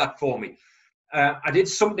did that for me. I did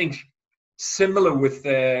something similar with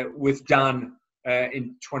Dan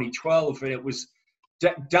in 2012, and it was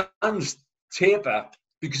Dan's taper,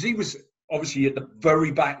 because he was obviously at the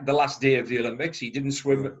very back, the last day of the Olympics. He didn't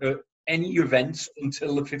swim any events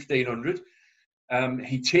until the 1500.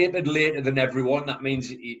 He tapered later than everyone. That means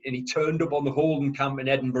he turned up on the Holden camp in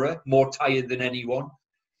Edinburgh, more tired than anyone.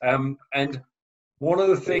 And one of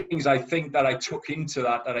the things I think that I took into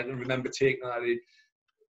that I can remember taking that in,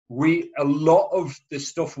 a lot of the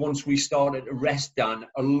stuff once we started to rest Dan,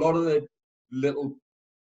 a lot of the little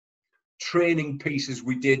training pieces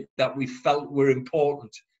we did that we felt were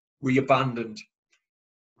important, we abandoned.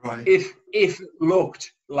 Right. If it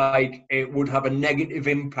looked like it would have a negative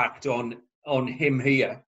impact on him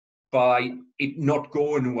here by it not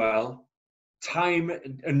going well,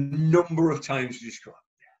 a number of times you just go,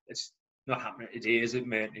 it's not happening today, is it,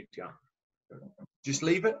 mate? Just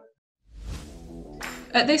leave it.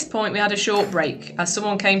 At this point, we had a short break as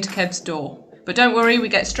someone came to Kev's door. But don't worry, we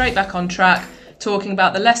get straight back on track, talking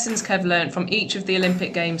about the lessons Kev learned from each of the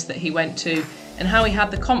Olympic Games that he went to, and how he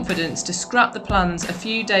had the confidence to scrap the plans a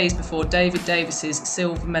few days before David Davis's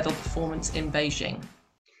silver medal performance in Beijing.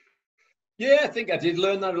 Yeah, I think I did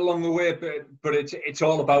learn that along the way, but it's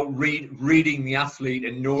all about reading the athlete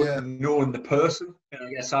and knowing the person. And I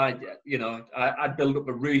guess I built up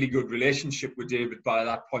a really good relationship with David by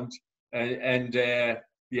that point, and you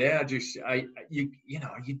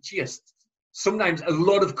just sometimes a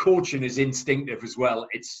lot of coaching is instinctive as well.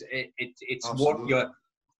 It's what you're,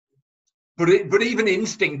 but even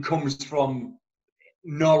instinct comes from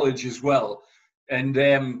knowledge as well, and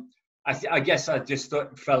I guess I just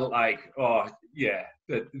felt like, oh yeah,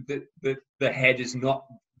 the head is not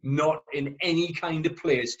in any kind of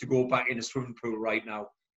place to go back in a swimming pool right now.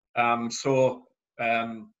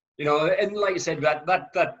 You know, and like I said,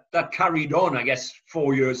 that carried on, I guess,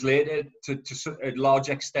 4 years later to a large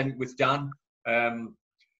extent with Dan.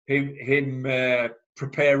 Him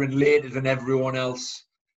preparing later than everyone else,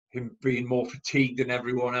 him being more fatigued than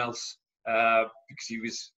everyone else, because he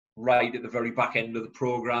was right at the very back end of the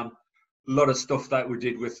program. A lot of stuff that we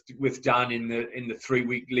did with Dan in the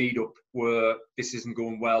 3-week lead up were, this isn't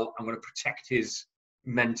going well, I'm going to protect his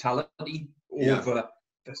mentality over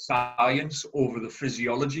the science, over the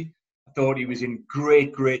physiology. I thought he was in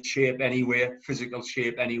great shape anyway, physical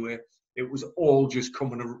shape anyway. It was all just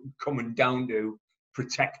coming down to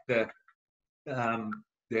protect the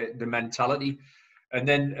mentality. And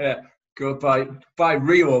then go by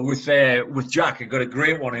Rio with Jack. I got a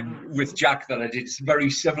great one in with Jack that I did. It's very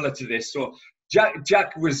similar to this. So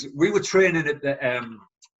Jack was, we were training at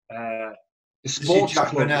the sports Jack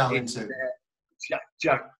club. Burnell,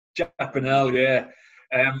 Jack Burnell, yeah.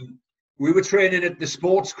 We were training at the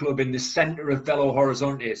sports club in the centre of Belo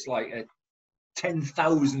Horizonte. It's like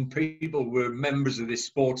 10,000 people were members of this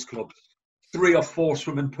sports club. 3 or 4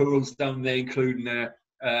 swimming pools down there, including a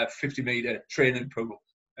 50-metre training pool.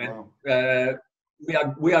 And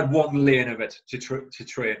we had 1 lane of it to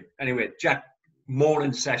train. Anyway, Jack,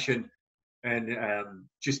 morning session, and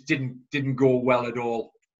just didn't go well at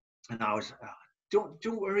all. And I was,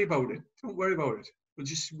 don't worry about it. Don't worry about it.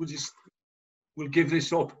 We'll give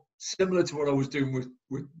this up. Similar to what I was doing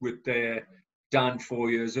with Dan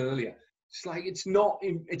 4 years earlier. It's like, it's not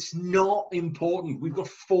important. We've got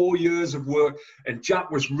 4 years of work, and Jack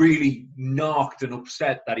was really knocked and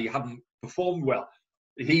upset that he hadn't performed well.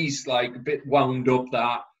 He's like a bit wound up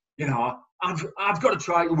that, you know, I've got to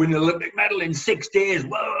try to win an Olympic medal in 6 days.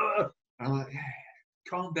 Whoa! And I'm like,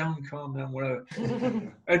 calm down, whatever.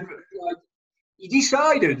 And like, he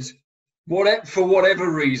decided, for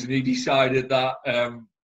whatever reason, he decided that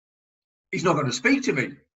he's not going to speak to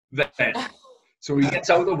me then. So he gets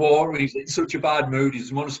out of the water, and he's in such a bad mood, he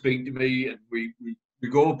doesn't want to speak to me, and we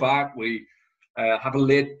go back, we have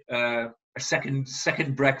a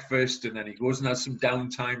second breakfast, and then he goes and has some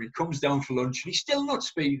downtime. He comes down for lunch, and he's still not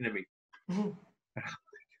speaking to me.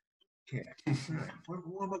 Yeah.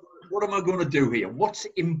 What am I going to do here? What's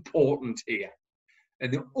important here?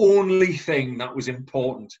 And the only thing that was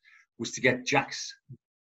important was to get Jack's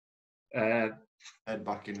head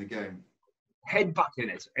back in the game. Head back in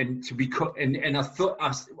it, and to be cut. And I thought,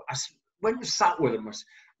 I went and sat with him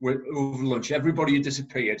over lunch. Everybody had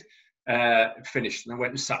disappeared, finished, and I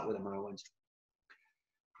went and sat with him, and I went,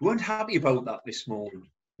 "We weren't happy about that this morning."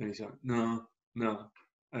 And he's like, "No."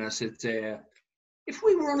 And I said, "If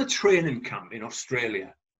we were on a training camp in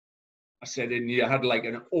Australia," I said, "and you had like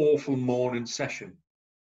an awful morning session,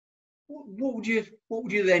 what would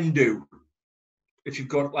you then do if you've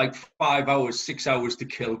got like 5 hours, 6 hours to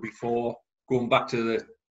kill before going back to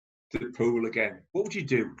the pool again? What would you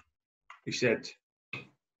do?" He said,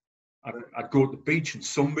 I'd go to the beach and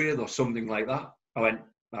sunbathe or something like that. I went,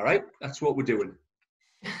 "All right, that's what we're doing."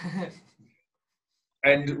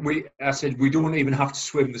 And I said, "We don't even have to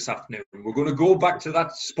swim this afternoon. We're going to go back to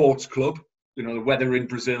that sports club." You know, the weather in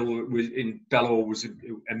Brazil, in Belo, was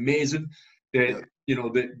amazing.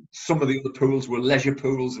 Some of the other pools were leisure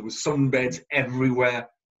pools. There was sunbeds everywhere.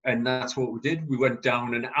 And that's what we did. We went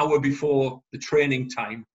down an hour before the training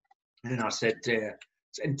time. And I said,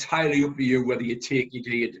 it's entirely up to you whether you take your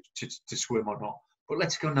day to swim or not. But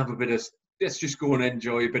let's go and have let's just go and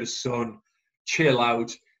enjoy a bit of sun, chill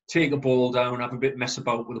out, take a ball down, have a bit mess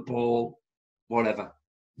about with the ball, whatever.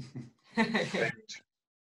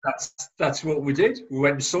 That's what we did. We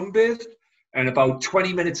went and sunbathed. And about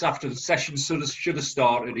 20 minutes after the session should have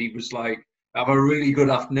started, he was like, "Have a really good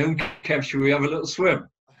afternoon, Kev. Should we have a little swim?"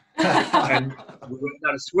 And we went and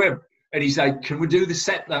had a swim. And he's like, "Can we do the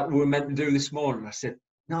set that we were meant to do this morning?" I said,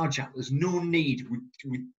 "No, Jack, there's no need.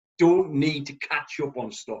 We don't need to catch up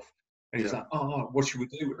on stuff." And he's like, "Oh, what should we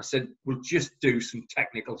do?" I said, "We'll just do some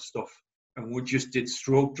technical stuff." And we just did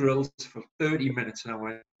stroke drills for 30 minutes. And I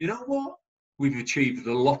went, "You know what? We've achieved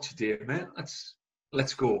a lot today, mate.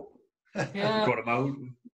 Let's go." Yeah. Got him out.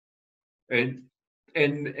 and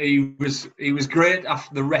he was great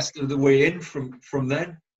after the rest of the way in from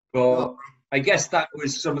then. But I guess that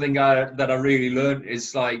was something that I really learned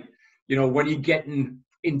is like, you know, when you're getting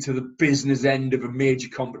into the business end of a major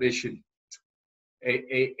competition,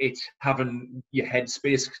 it's having your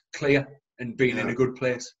headspace clear and being in a good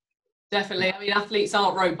place. Definitely. I mean, athletes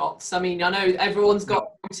aren't robots. I mean, I know everyone's got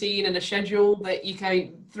a routine and a schedule that you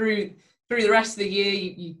can through the rest of the year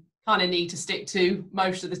you kind of need to stick to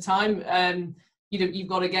most of the time. You've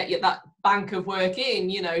got to get that bank of work in,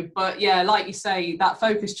 you know. But yeah, like you say, that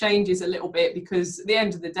focus changes a little bit because at the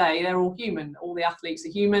end of the day, they're all human. All the athletes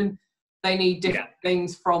are human. They need different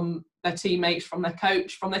things from their teammates, from their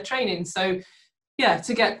coach, from their training. So yeah,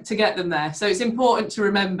 to get them there. So it's important to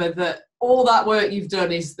remember that all that work you've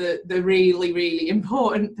done is the really, really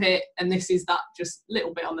important bit, and this is that just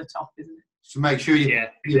little bit on the top, isn't it? So make sure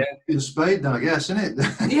you're spayed then, I guess, isn't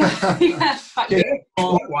it? Yeah.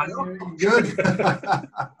 Why not? Good.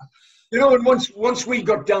 You know, and once we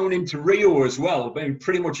got down into Rio as well, I mean,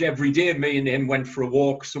 pretty much every day me and him went for a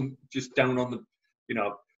walk, just down on the, you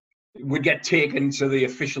know, we'd get taken to the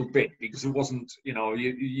official bit because it wasn't, you know,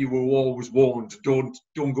 you were always warned, don't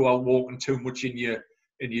go out walking too much in your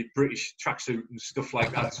British tracksuit and stuff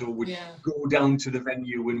like that. So we'd go down to the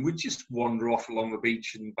venue and we'd just wander off along the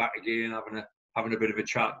beach and back again, having a bit of a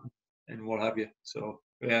chat and what have you. So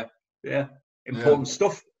yeah, important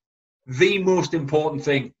stuff. The most important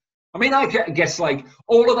thing. I mean, I guess like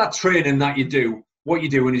all of that training that you do, what you're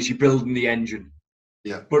doing is you're building the engine.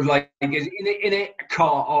 Yeah. But like in a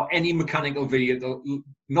car or any mechanical vehicle,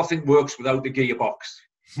 nothing works without the gearbox.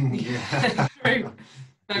 Yeah. True.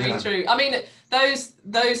 Very true. I mean, those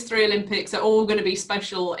 3 Olympics are all going to be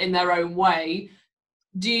special in their own way.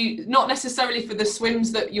 Do you, not necessarily for the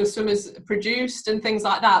swims that your swimmers produced and things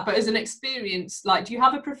like that, but as an experience, like, do you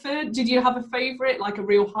have a preferred? Did you have a favourite, like a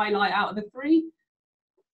real highlight out of the 3?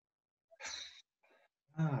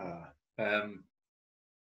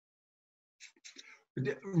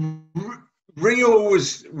 Rio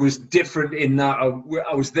was different in that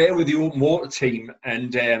I was there with the open water team,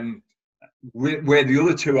 and where the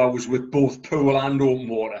other 2 I was with both pool and open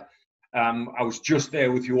water. I was just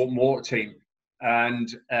there with the open water team,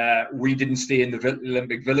 and we didn't stay in the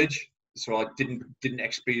Olympic Village, so I didn't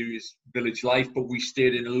experience village life. But we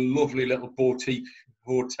stayed in a lovely little boutique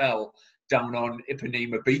hotel down on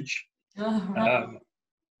Ipanema Beach.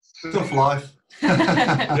 Tough life.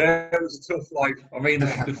 Yeah, it was a tough life. I mean,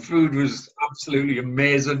 the food was absolutely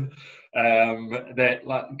amazing.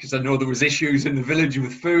 Because I know there was issues in the village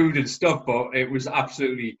with food and stuff, but it was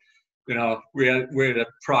absolutely, you know, we had a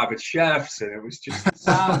private chefs, and it was just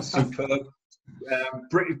superb.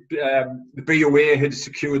 The BOA had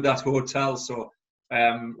secured that hotel, so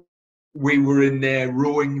we were in there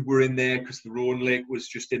rowing. We're in there because the rowing lake was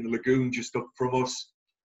just in the lagoon just up from us.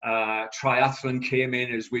 Triathlon came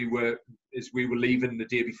in as we were leaving the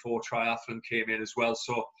day before. Triathlon came in as well,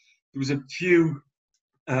 so there was a few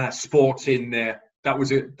sports in there. That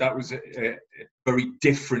was a very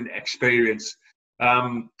different experience.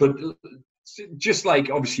 But just like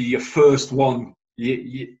obviously your first one,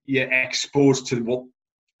 you're exposed to what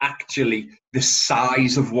actually the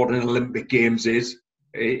size of what an Olympic Games is.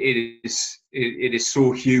 It is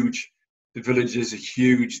so huge. The villages are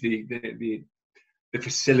huge. The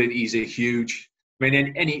facilities are huge. I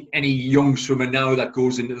mean, any young swimmer now that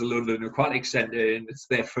goes into the London Aquatic Centre and it's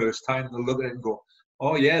their first time, they'll look at it and go,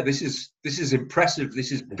 "Oh yeah, this is impressive.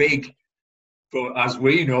 This is big." But as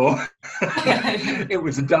we know, it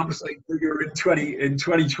was a damn sight bigger in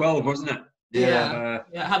 2012, wasn't it? Yeah,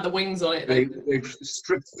 it had the wings on it. They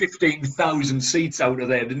stripped 15,000 seats out of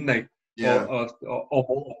there, didn't they? Yeah,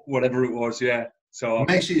 or whatever it was. Yeah. So it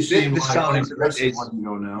makes you seem like impressive when you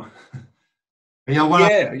go now. Yeah, I'm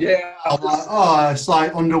like, oh, it's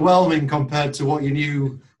like underwhelming compared to what you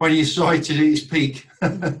knew when you saw it at its peak.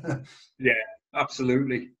 Yeah,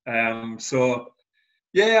 absolutely. So,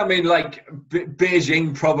 yeah, I mean, like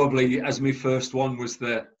Beijing probably as my first one was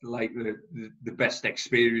the best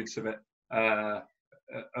experience of it,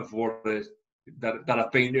 of what that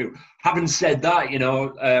I've been to. Having said that, you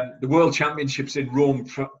know, the World Championships in Rome,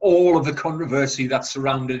 for all of the controversy that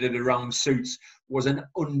surrounded it around suits, was an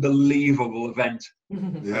unbelievable event.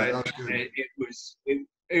 Yeah,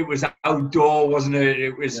 it was outdoor, wasn't it?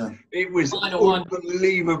 It was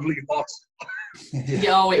unbelievably hot.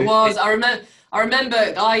 Yeah, it was. I remember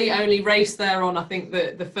I only raced there on I think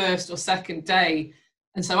the first or second day,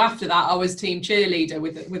 and so after that I was team cheerleader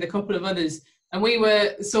with a couple of others, and we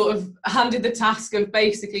were sort of handed the task of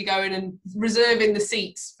basically going and reserving the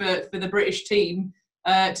seats for the British team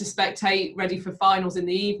to spectate, ready for finals in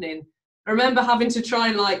the evening. I remember having to try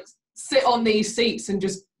and like sit on these seats and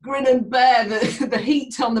just grin and bear the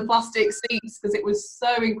heat on the plastic seats because it was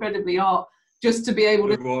so incredibly hot, just to be able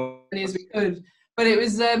to do as many as we could. But it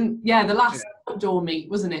was, the last outdoor meet,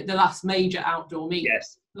 wasn't it? The last major outdoor meet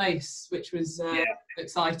place, which was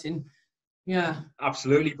exciting. Yeah,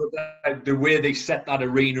 absolutely. But the way they set that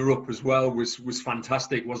arena up as well was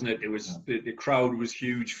fantastic, wasn't it? It was the crowd was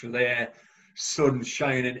huge for their sun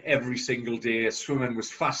shining every single day. Swimming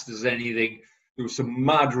was fast as anything. There was some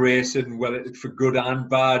mad racing, whether for good and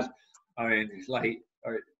bad. I mean, it's like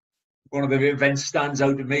one of the events stands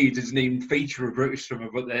out to me. It doesn't even feature a British swimmer,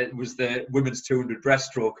 but it was the women's 200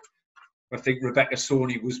 breaststroke. I think Rebecca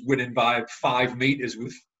Sony was winning by 5 meters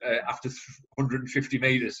with after 150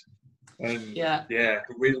 meters. And the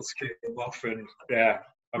wheels came off, and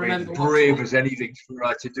I mean, brave as anything for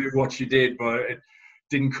her to do what she did, but it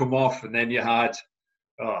didn't come off. And then you had,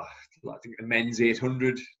 I think the men's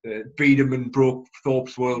 800, Biederman broke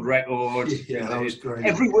Thorpe's world record. Yeah, that was great.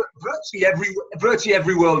 Virtually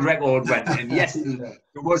every world record went. And yes, there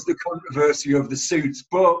was the controversy of the suits,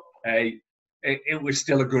 but it was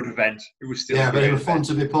still a good event. It was still but it was fun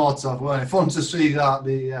to be part of, wasn't it? Fun to see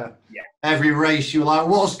that every race you were like,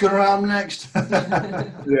 what's going to happen next?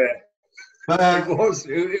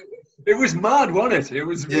 It was mad, wasn't it? It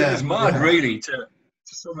was mad, really, to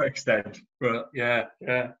some extent. But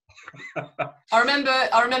I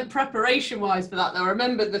remember preparation-wise for that. Though I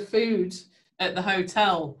remember the food at the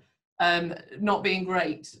hotel not being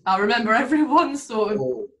great. I remember everyone sort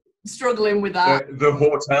of struggling with that. The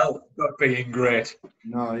hotel not being great.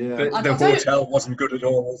 No, the hotel wasn't good at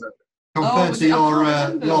all, was it? Compared to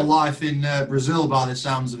your life in Brazil, by the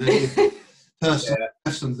sounds of it. Personal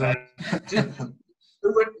lessons there.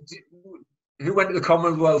 Who went to the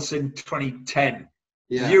Commonwealths in 2010?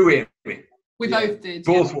 Yeah. You, Amy? We both did.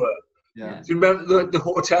 Both were. Yeah. Do you remember the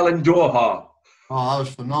hotel in Doha? Oh, that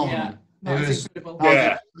was phenomenal. Yeah, that was incredible.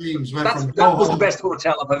 That was the best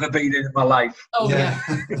hotel I've ever been in my life. Oh yeah,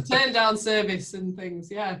 turn down service and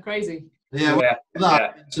things. Yeah, crazy. To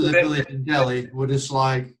the village in Delhi, we're just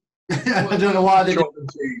like, I don't know why they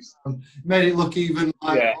made it look even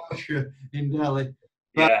like harsher in Delhi.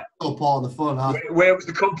 But still part of the fun. Where it was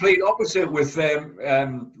the complete opposite with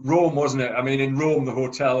Rome, wasn't it? I mean, in Rome, the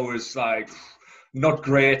hotel was like not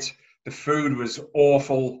great. The food was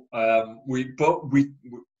awful. We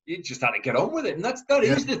just had to get on with it, and that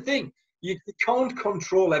is the thing. You can't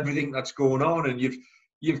control everything that's going on, and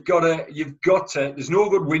you've got to. There's no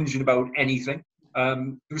good whinging about anything.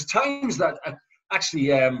 There was times that actually,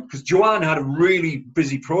 because Joanne had a really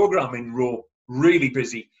busy program in Rome, really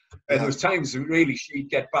busy. And there was times that really she'd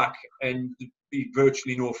get back and there'd be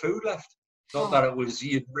virtually no food left. Not that it was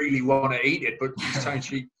you'd really want to eat it, but each time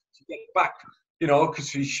she'd get back, because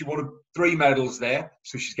she won 3 medals there.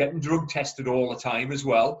 So she's getting drug tested all the time as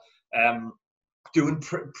well, doing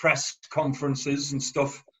press conferences and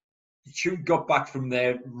stuff. She got back from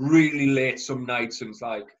there really late some nights and it's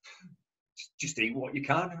like, just eat what you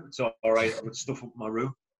can. It's all right, I've got stuff up in my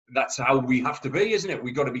room. That's how we have to be, isn't it?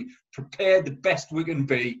 We've got to be prepared the best we can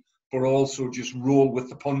be, but also just roll with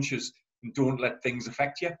the punches and don't let things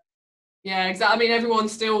affect you. Yeah, exactly. I mean,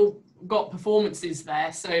 everyone's still got performances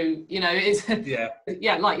there. So, it's,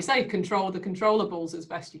 like you say, control the controllables as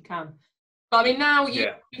best you can. But I mean, now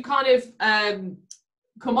you kind of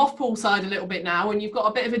come off poolside a little bit now and you've got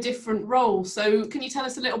a bit of a different role. So can you tell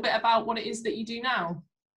us a little bit about what it is that you do now?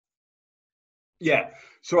 Yeah,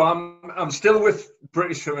 so I'm still with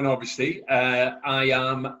British Swimming, obviously. I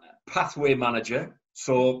am pathway manager.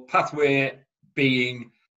 So pathway being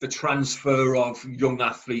the transfer of young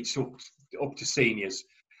athletes up to seniors.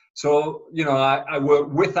 So, I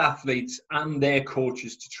work with athletes and their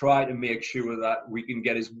coaches to try to make sure that we can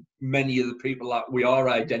get as many of the people that we are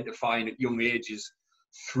identifying at young ages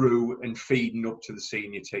through and feeding up to the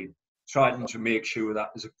senior team. Trying to make sure that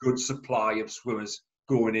there's a good supply of swimmers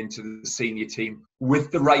going into the senior team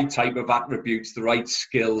with the right type of attributes, the right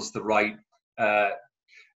skills, the right,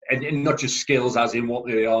 and not just skills as in what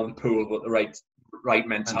they are in the pool, but the right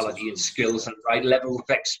mentality and skills and right level of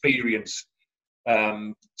experience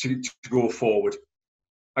to go forward.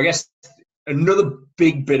 I guess another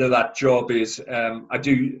big bit of that job is I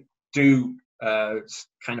do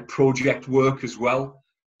kind of project work as well.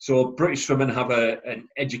 So British Swimming have an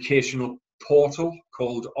educational portal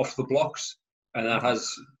called Off the Blocks. And that has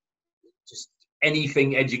just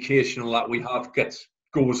anything educational that we have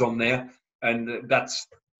goes on there, and that's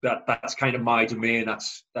kind of my domain.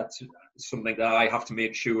 That's something that I have to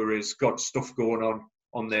make sure is got stuff going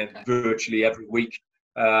on there virtually every week.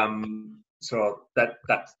 So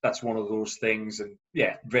that's one of those things, and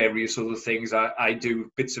yeah, various other things. I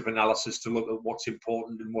do bits of analysis to look at what's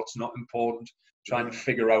important and what's not important, trying to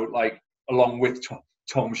figure out, like, along with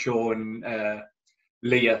Tom Shaw and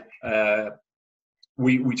Leah,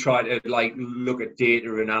 we try to, like, look at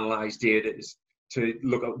data and analyze data to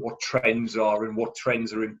look at what trends are and what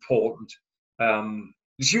trends are important.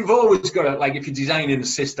 You've always got to, like, if you're designing a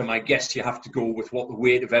system, I guess you have to go with what the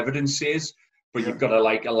weight of evidence is, but you've got to,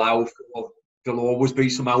 like, allow for, there'll always be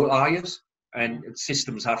some outliers, and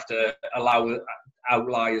systems have to allow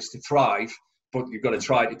outliers to thrive, but you've got to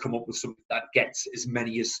try to come up with something that gets as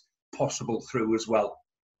many as possible through as well.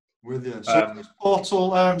 With you. So is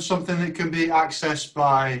portal something that can be accessed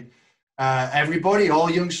by everybody, all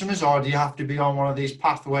young swimmers, or do you have to be on one of these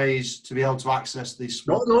pathways to be able to access these?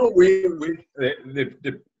 No,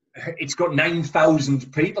 it's got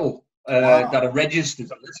 9,000 people that are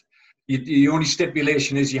registered on it. The only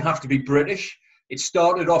stipulation is you have to be British. It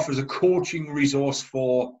started off as a coaching resource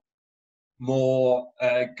for more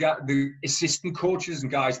the assistant coaches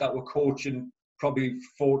and guys that were coaching probably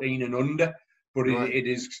 14 and under. But it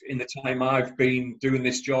is, in the time I've been doing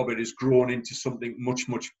this job, it has grown into something much,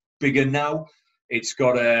 much bigger now. It's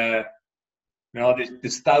got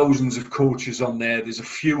there's thousands of coaches on there. There's a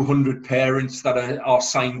few hundred parents that are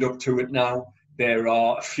signed up to it now. There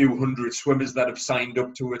are a few hundred swimmers that have signed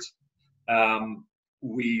up to it.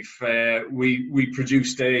 We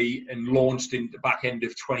produced and launched in the back end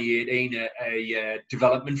of 2018 a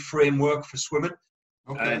development framework for swimming,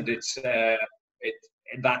 and it's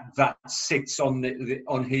that sits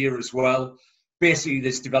on here as well. Basically,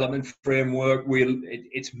 this development framework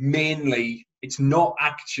it's not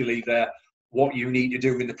actually what you need to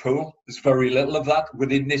do in the pool. There's very little of that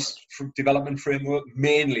within this development framework.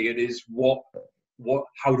 Mainly, it is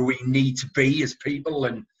how do we need to be as people,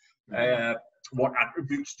 and what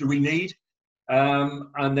attributes do we need?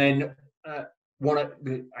 And then I'm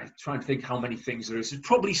trying to think how many things there is. There's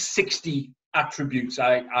probably 60 attributes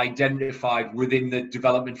I identified within the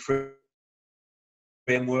development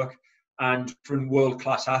framework, and from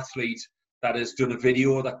world-class athlete that has done a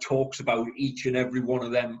video that talks about each and every one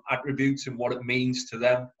of them attributes and what it means to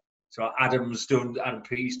them. So Adam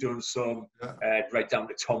P's done some, right down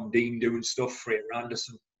to Tom Dean doing stuff, Freya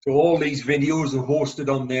Anderson. So all these videos are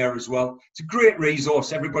hosted on there as well. It's a great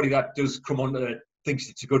resource. Everybody that does come on it thinks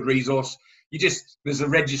it's a good resource. There's a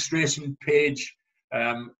registration page.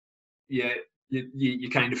 You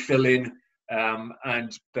kind of fill in,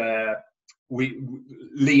 and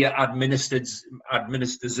Leah administers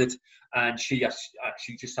it, and she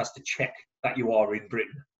actually just has to check that you are in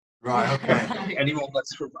Britain. Right. Okay. Anyone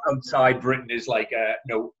that's from outside Britain is like,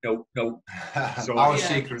 no. So, our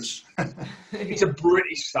secrets. It's a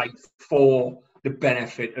British site for the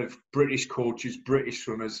benefit of British coaches, British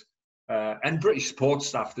swimmers, and British sports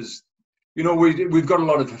staff. There's, we've got a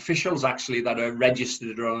lot of officials actually that are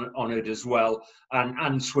registered on it as well,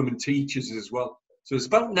 and swimming teachers as well. So there's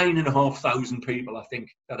about 9,500 people, I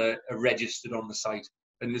think, that are registered on the site.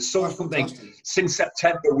 And there's something, since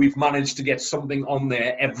September, we've managed to get something on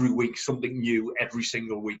there every week, something new every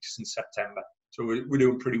single week since September. So we're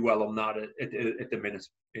doing pretty well on that at the minute,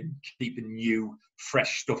 in keeping new,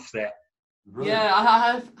 fresh stuff there. Brilliant. Yeah,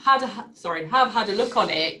 I have had a look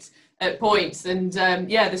on it at points, and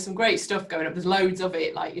there's some great stuff going up. There's loads of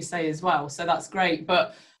it, like you say, as well. So that's great.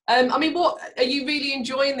 But what are you really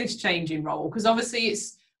enjoying this changing role? Because obviously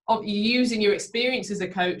you're using your experience as a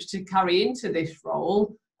coach to carry into this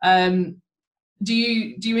role. Do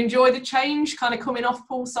you enjoy the change, kind of coming off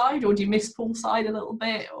poolside, or do you miss poolside a little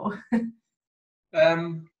bit? Or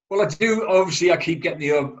well, I do. Obviously, I keep getting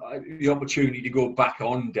the opportunity to go back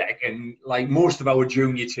on deck, and like most of our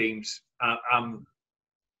junior teams,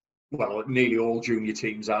 nearly all junior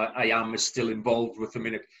teams, I am still involved with them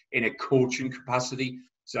in a coaching capacity.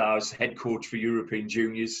 So I was head coach for European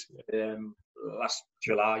Juniors last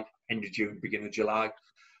July, end of June, beginning of July.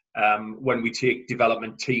 When we take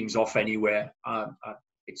development teams off anywhere,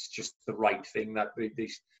 it's just the right thing that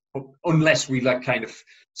unless we like kind of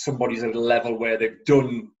somebody's at a level where they've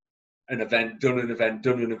done an event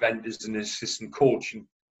as an assistant coach, and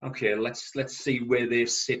okay, let's see where they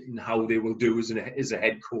sit and how they will do as a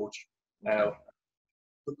head coach.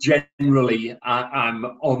 Generally, I'm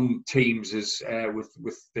on teams as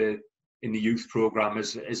in the youth program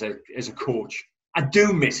as a coach. I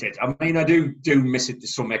do miss it. I mean, I do miss it to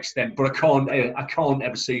some extent, but I can't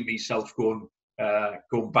ever see myself going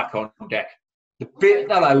back on deck. The bit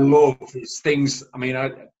that I love is things. I mean,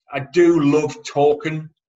 I do love talking,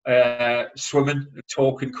 swimming,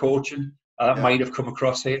 talking, coaching. That might have come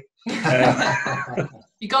across here. You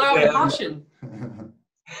got to have a passion.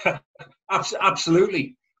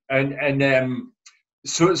 Absolutely, and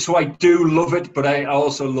so I do love it, but I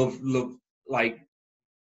also love like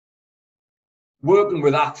working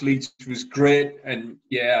with athletes was great, and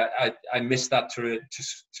yeah, I miss that to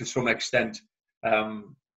some extent.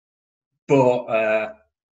 But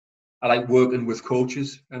I like working with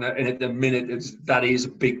coaches, and at the minute, that is a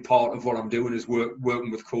big part of what I'm doing is working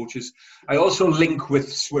with coaches. I also link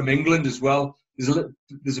with Swim England as well.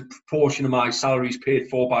 There's a proportion of my salaries paid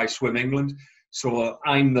for by Swim England, so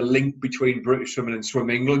I'm the link between British Swimming and Swim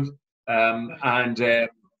England, and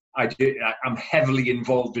I'm heavily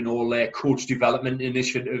involved in all their coach development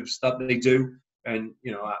initiatives that they do. And,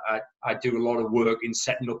 you know, I do a lot of work in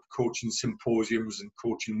setting up coaching symposiums and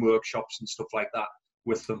coaching workshops and stuff like that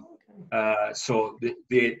with them. So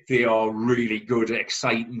they are really good,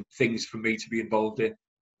 exciting things for me to be involved in.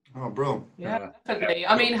 Oh, bro. Yeah, definitely.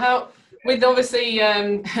 I mean, how with obviously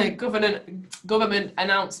government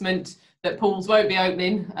announcement that pools won't be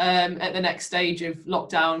opening at the next stage of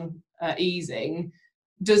lockdown easing,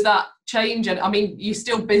 does that change? And I mean, you're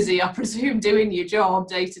still busy, I presume, doing your job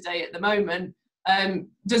day to day at the moment.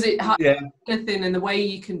 Does it have anything in the way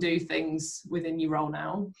you can do things within your role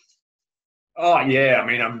now? Oh yeah, I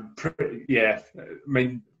mean, I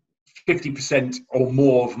mean, 50% or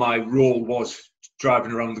more of my role was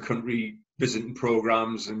driving around the country, visiting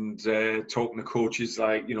programs and talking to coaches,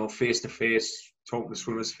 like, you know, face to face, talking to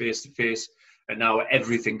swimmers face to face, and now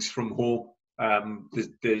everything's from home. I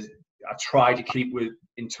try to keep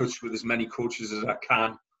in touch with as many coaches as I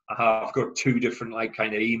can. I've got 2 different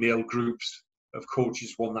kind of email groups of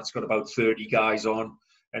coaches, one that's got about 30 guys on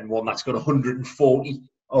and one that's got 140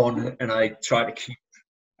 on, and I try to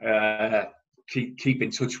keep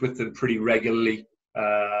in touch with them pretty regularly.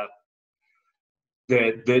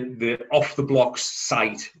 The Off the Blocks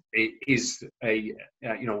site is you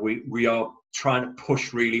know, we are trying to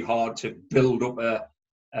push really hard to build up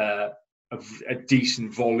a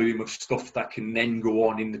decent volume of stuff that can then go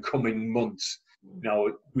on in the coming months. You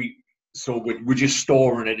know, we're just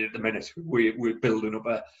storing it at the minute. We're building up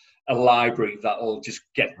a library that'll just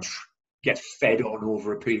get fed on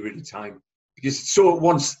over a period of time. Because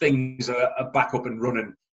once things are back up and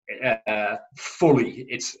running fully,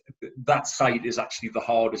 that site is actually the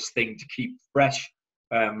hardest thing to keep fresh,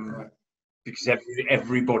 because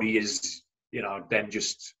everybody is, you know, then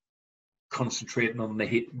just concentrating on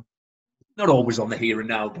not always on the here and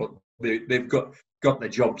now, but they've got their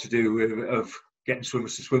job to do of getting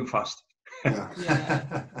swimmers to swim fast.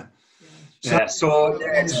 So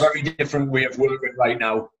it's a very different way of working right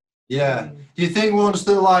now. Yeah. Do you think once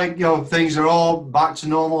that things are all back to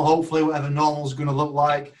normal, hopefully whatever normal is going to look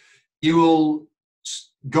like, you will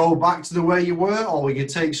go back to the way you were, or will you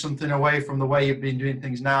take something away from the way you've been doing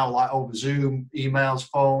things now, like over Zoom, emails,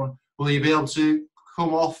 phone? Will you be able to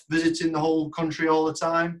come off visiting the whole country all the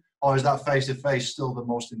time, or is that face-to-face still the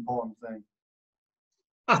most important thing?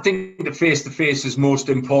 I think the face-to-face is most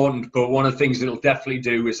important, but one of the things it'll definitely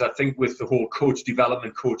do is, I think with the whole coach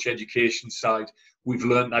development, coach education side, we've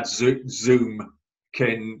learned that Zoom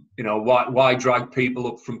can, you know, why drag people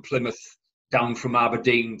up from Plymouth down from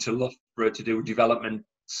Aberdeen to Loughborough to do a development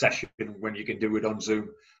session when you can do it on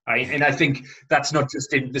Zoom? And I think that's not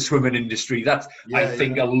just in the swimming industry. I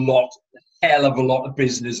think a hell of a lot of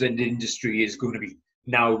business and industry is going to be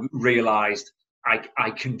now realised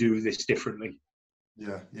I can do this differently.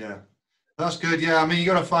 Yeah. That's good. Yeah, I mean, you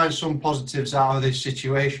got to find some positives out of this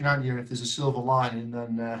situation, aren't you? If there's a silver lining,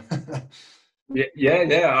 then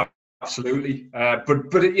yeah, absolutely.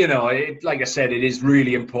 But you know, like I said, it is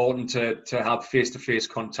really important to have face-to-face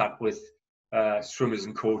contact with swimmers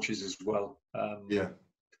and coaches as well.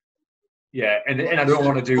 Yeah, and I don't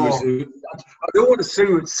want to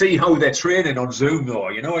see how they're training on Zoom though.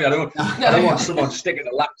 You know, I don't want someone sticking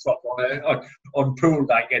a laptop on pool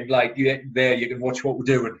deck and there you can watch what we're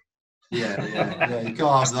doing. Yeah, you can't have that.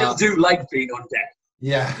 I still do like being on deck.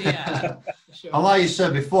 Yeah. Sure. And like you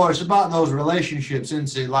said before, it's about those relationships,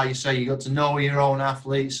 isn't it? Like you say, you got to know your own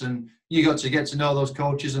athletes, and you got to get to know those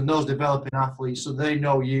coaches and those developing athletes, so they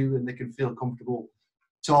know you and they can feel comfortable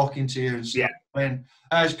talking to you and stuff. I mean,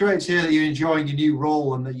 it's great to hear that you're enjoying your new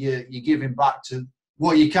role and that you're giving back to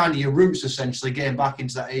what you can to your roots, essentially getting back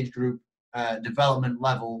into that age group development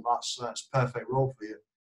level. That's a perfect role for you.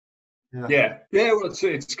 Yeah. Well,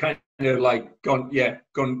 it's kind of like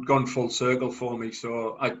gone full circle for me.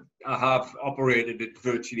 So I have operated at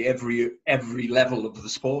virtually every level of the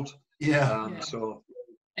sport. So.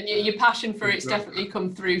 And your passion for it's definitely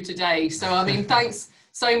come through today. So I mean, thanks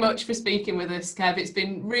so much for speaking with us, Kev. It's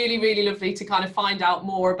been really, really lovely to kind of find out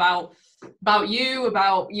more about you,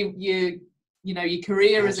 about your you know, your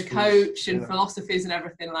career as a coach and philosophies and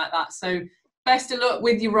everything like that. So best of luck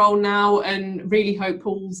with your role now, and really hope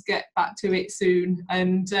Paul's get back to it soon.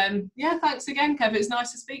 And yeah, thanks again, Kev. It's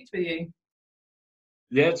nice to speak with you.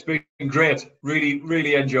 Yeah, it's been great.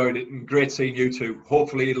 Really enjoyed it, and great seeing you two.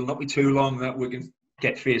 Hopefully it'll not be too long that we can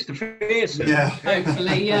get face to face. Yeah.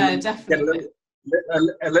 Hopefully, yeah, definitely. Get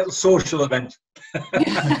a little social event.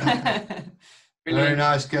 Very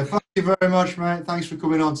nice, Kev. Thank you very much, mate. Thanks for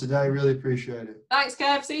coming on today. Really appreciate it. Thanks,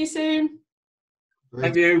 Kev. See you soon.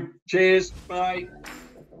 Thank you. Cheers. Bye.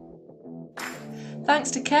 Thanks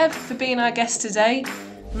to Kev for being our guest today.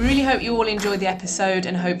 We really hope you all enjoyed the episode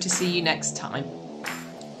and hope to see you next time.